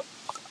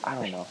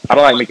don't know. I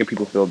don't like making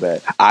people feel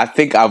bad. I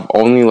think I've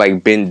only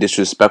like been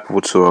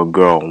disrespectful to a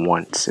girl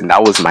once, and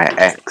that was my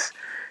ex.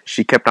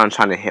 She kept on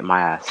trying to hit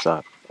my ass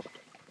up,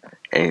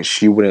 and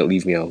she wouldn't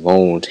leave me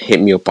alone. Hit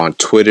me up on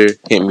Twitter,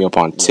 hit me up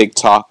on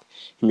TikTok,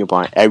 hit me up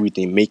on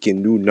everything,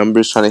 making new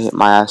numbers trying to hit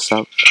my ass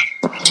up.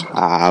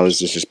 I was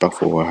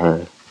disrespectful with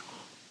her.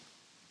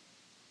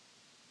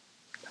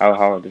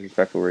 How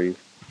disrespectful were you?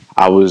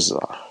 I was,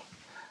 I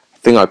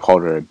think I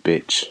called her a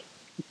bitch.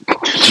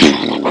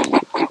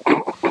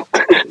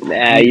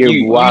 Nah, you're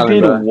You wild,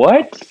 did bro.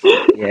 what?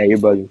 Yeah, you're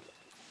bugging.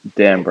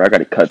 Damn, bro, I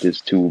gotta cut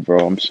this too,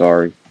 bro. I'm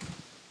sorry.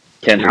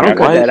 Kendrick, I don't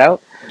cut What? that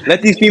out.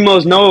 Let these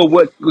females know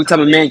what type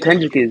of man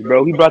Kendrick is,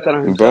 bro. He brought that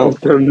on himself.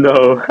 Bro,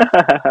 No.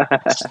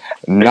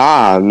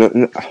 nah.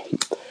 No.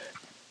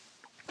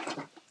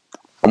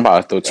 I'm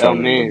about to throw Trump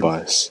under the man.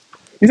 bus.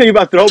 You say you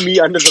about to throw me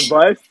under the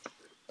bus?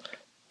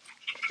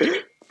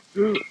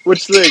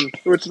 Which thing?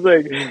 Which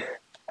thing?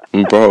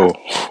 Bro,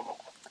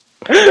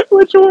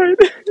 Which one?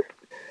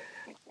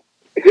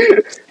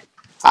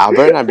 I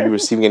better not be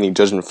receiving any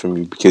judgment from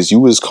you because you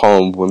was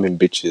calling women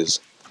bitches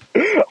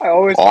I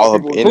always call all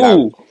up people in that.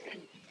 Who?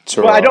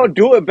 but I Terrell. don't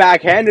do it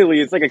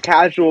backhandedly. It's like a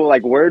casual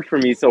like word for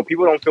me, so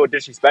people don't feel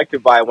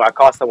disrespected by it when I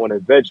call someone a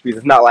bitch because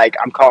it's not like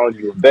I'm calling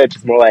you a bitch.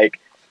 It's more like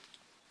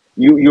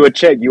you a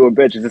chick, you a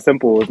bitch. It's as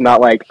simple. It's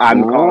not like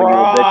I'm calling you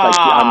a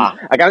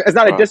bitch. Like Rah! it's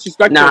not a Bruh.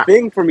 disrespectful Nah.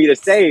 thing for me to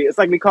say. It's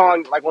like me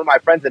calling like one of my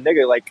friends a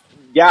nigga. Like,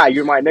 yeah,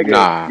 you're my nigga.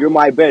 Nah. You're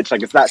my bitch.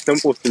 Like it's that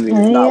simple to me.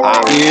 It's not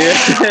I,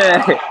 like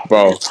Yeah.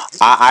 bro,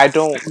 I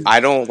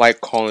don't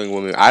like calling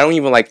women. I don't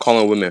even like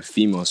calling women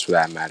females for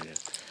that matter.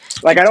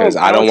 like Because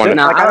I I don't don't want think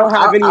to. Nah, like I don't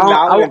have any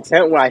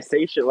malintent when I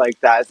say shit like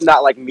that. It's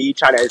not like me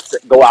trying to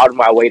go out of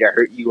my way to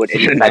hurt you in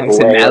any type of It's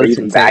a way or malice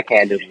even intent.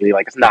 backhandedly.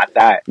 Like it's not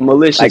that. Like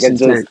Malicious it's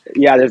just intent.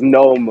 there's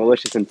no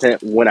malicious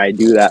intent when I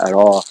do that at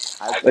all.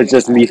 I It's think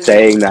just me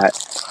saying that.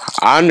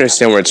 I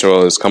understand where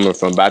Terrell is coming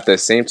from, but at the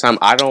same time,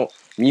 I don't.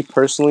 Me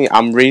personally,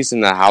 I'm raised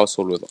in a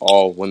household with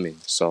all women,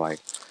 so like,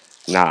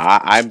 nah,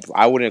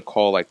 I wouldn't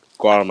call like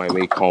go out of my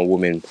way calling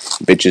women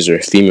bitches or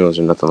females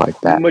or nothing like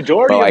that. But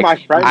Majority of like, my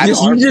friends I You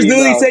are just literally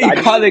females. say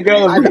you call the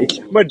girl a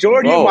bitch.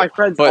 Majority of bro, my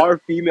friends but are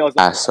females.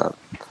 ass up.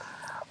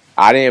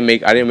 I didn't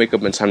wake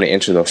up in time to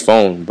answer the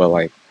phone, but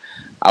like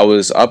I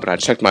was up and I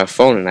checked my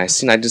phone and I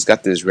just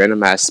got this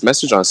random ass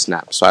message on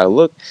Snap. So I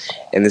look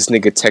and this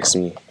nigga texts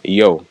me,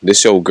 "Yo,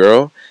 this your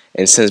girl,"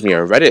 and sends me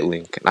a Reddit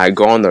link. And I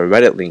go on the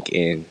Reddit link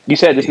and you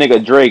said this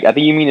nigga Drake. I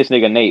think you mean this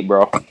nigga Nate,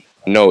 bro.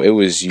 no, it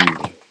was you.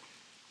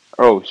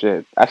 Oh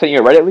shit! I sent you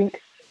a Reddit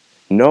link.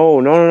 No.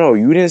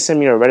 You didn't send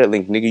me a Reddit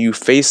link, nigga. You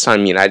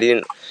FaceTime me and I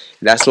didn't.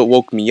 That's what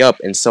woke me up.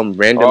 And some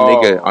random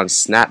nigga Oh, on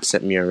Snap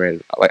sent me a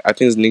Reddit. Like I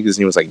think his nigga's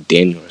name was like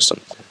Daniel or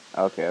something.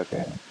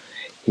 okay.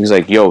 He was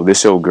like, "Yo,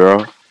 this your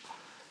girl,"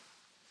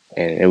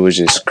 and it was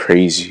just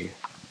crazy.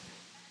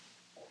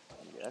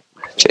 Yeah,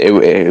 that's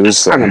insane. It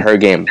was like Kinda-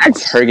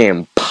 her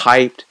game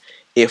piped,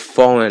 it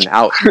falling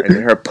out, and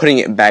then her putting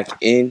it back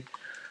in.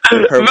 Her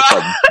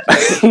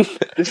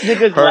This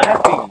nigga's Her-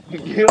 laughing.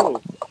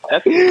 Yo,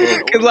 that's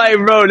Cause like,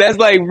 bro, that's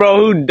like, bro,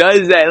 who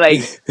does that?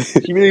 Like,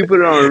 she really put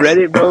it on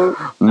Reddit, bro. She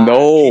just got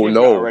no,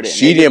 Reddit.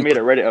 she Nate just didn't, made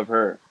a Reddit of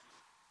her.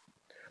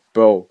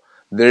 bro.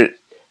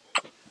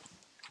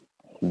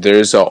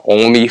 There's a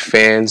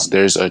OnlyFans,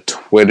 there's a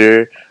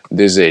Twitter,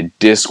 there's a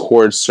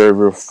Discord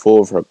server full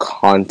of her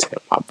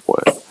content, my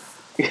boy.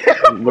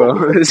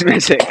 Bro, this man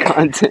said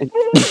content.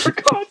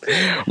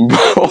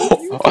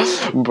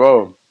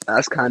 bro.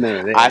 That's kind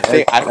of.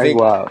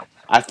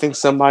 I think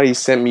somebody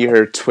sent me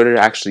her Twitter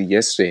actually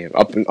yesterday.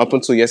 Up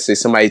until yesterday,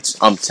 somebody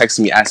texted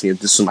me asking if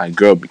this was my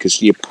girl because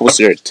she had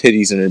posted her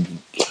titties and her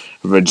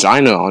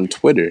vagina on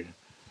Twitter.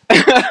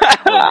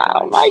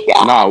 Oh my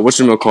god. Nah,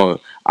 whatchamacallit?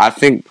 I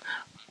think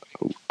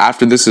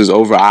after this is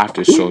over, I have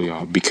to show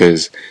y'all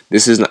because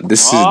this is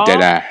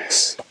dead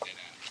ass.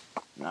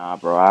 Nah,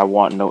 bro. I have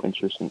no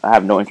interest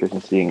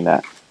in seeing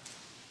that.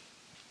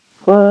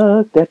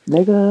 Fuck that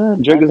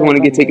nigga. Drake doesn't want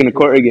to get taken to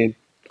court again.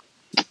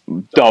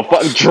 The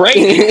fuck,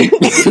 Drake?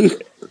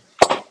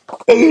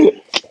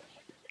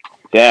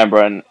 Damn,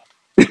 bro.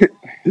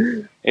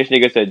 This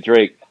nigga said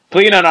Drake.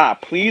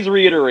 Please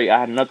reiterate. I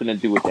had nothing to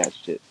do with that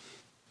shit.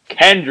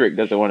 Kendrick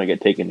doesn't want to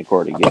get taken to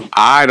court again.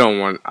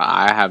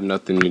 I have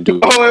nothing to do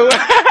with it. Oh,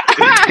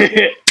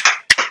 wait.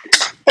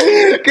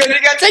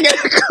 Kendrick got taken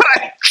to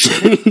court.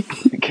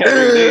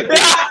 Kendrick did.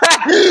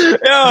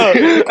 Yo,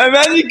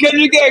 imagine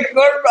Kendrick got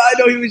court, bro. I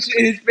know he was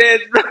shitting his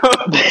pants, bro.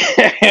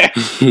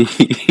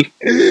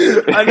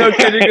 I know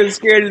Kendrick was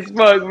scared as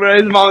fuck, bro.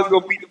 His mom was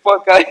gonna beat the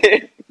fuck out of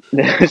him.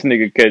 This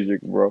nigga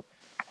Kendrick, bro.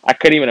 I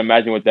couldn't even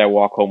imagine what that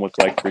walk home was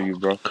like for you,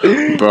 bro.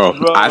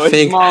 Bro, I his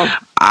think mom-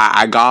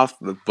 I got off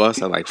the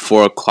bus at like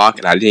 4:00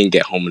 and I didn't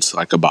get home until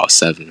like about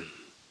 7.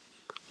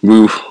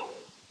 Woo.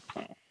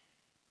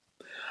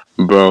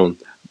 Bro,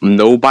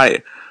 nobody.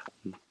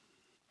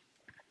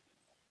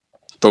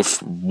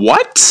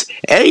 What?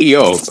 Hey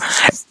yo,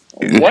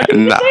 What did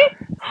you say?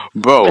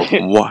 bro,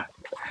 what?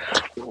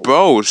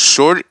 Bro,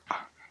 short.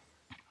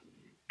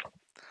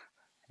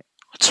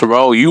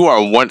 Terrell, you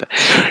are one to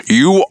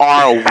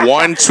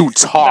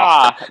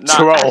talk. Nah.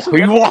 Terrell,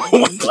 you are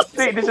one. I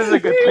think this is a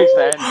good place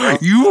to end, bro.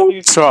 You,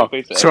 Terrell,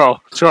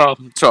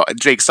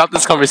 Drake, stop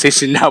this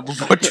conversation now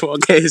before Terrell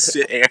get his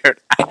shit aired.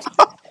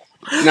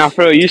 Nah,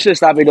 bro, you should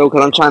stop it though,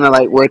 cause I'm trying to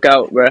like work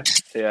out, bro.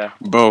 Yeah.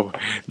 Bro,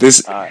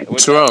 this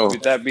Terrell,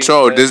 does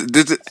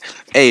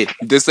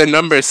the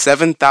number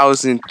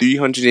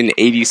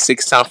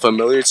 7,386 sound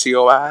familiar to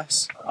your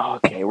ass?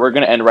 Okay, we're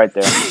gonna end right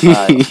there.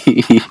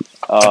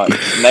 Alright.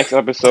 Next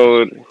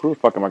episode. Who the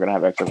fuck am I gonna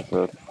have next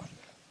episode?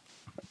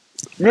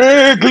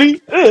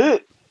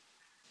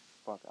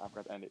 Fuck, I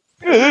forgot to end it.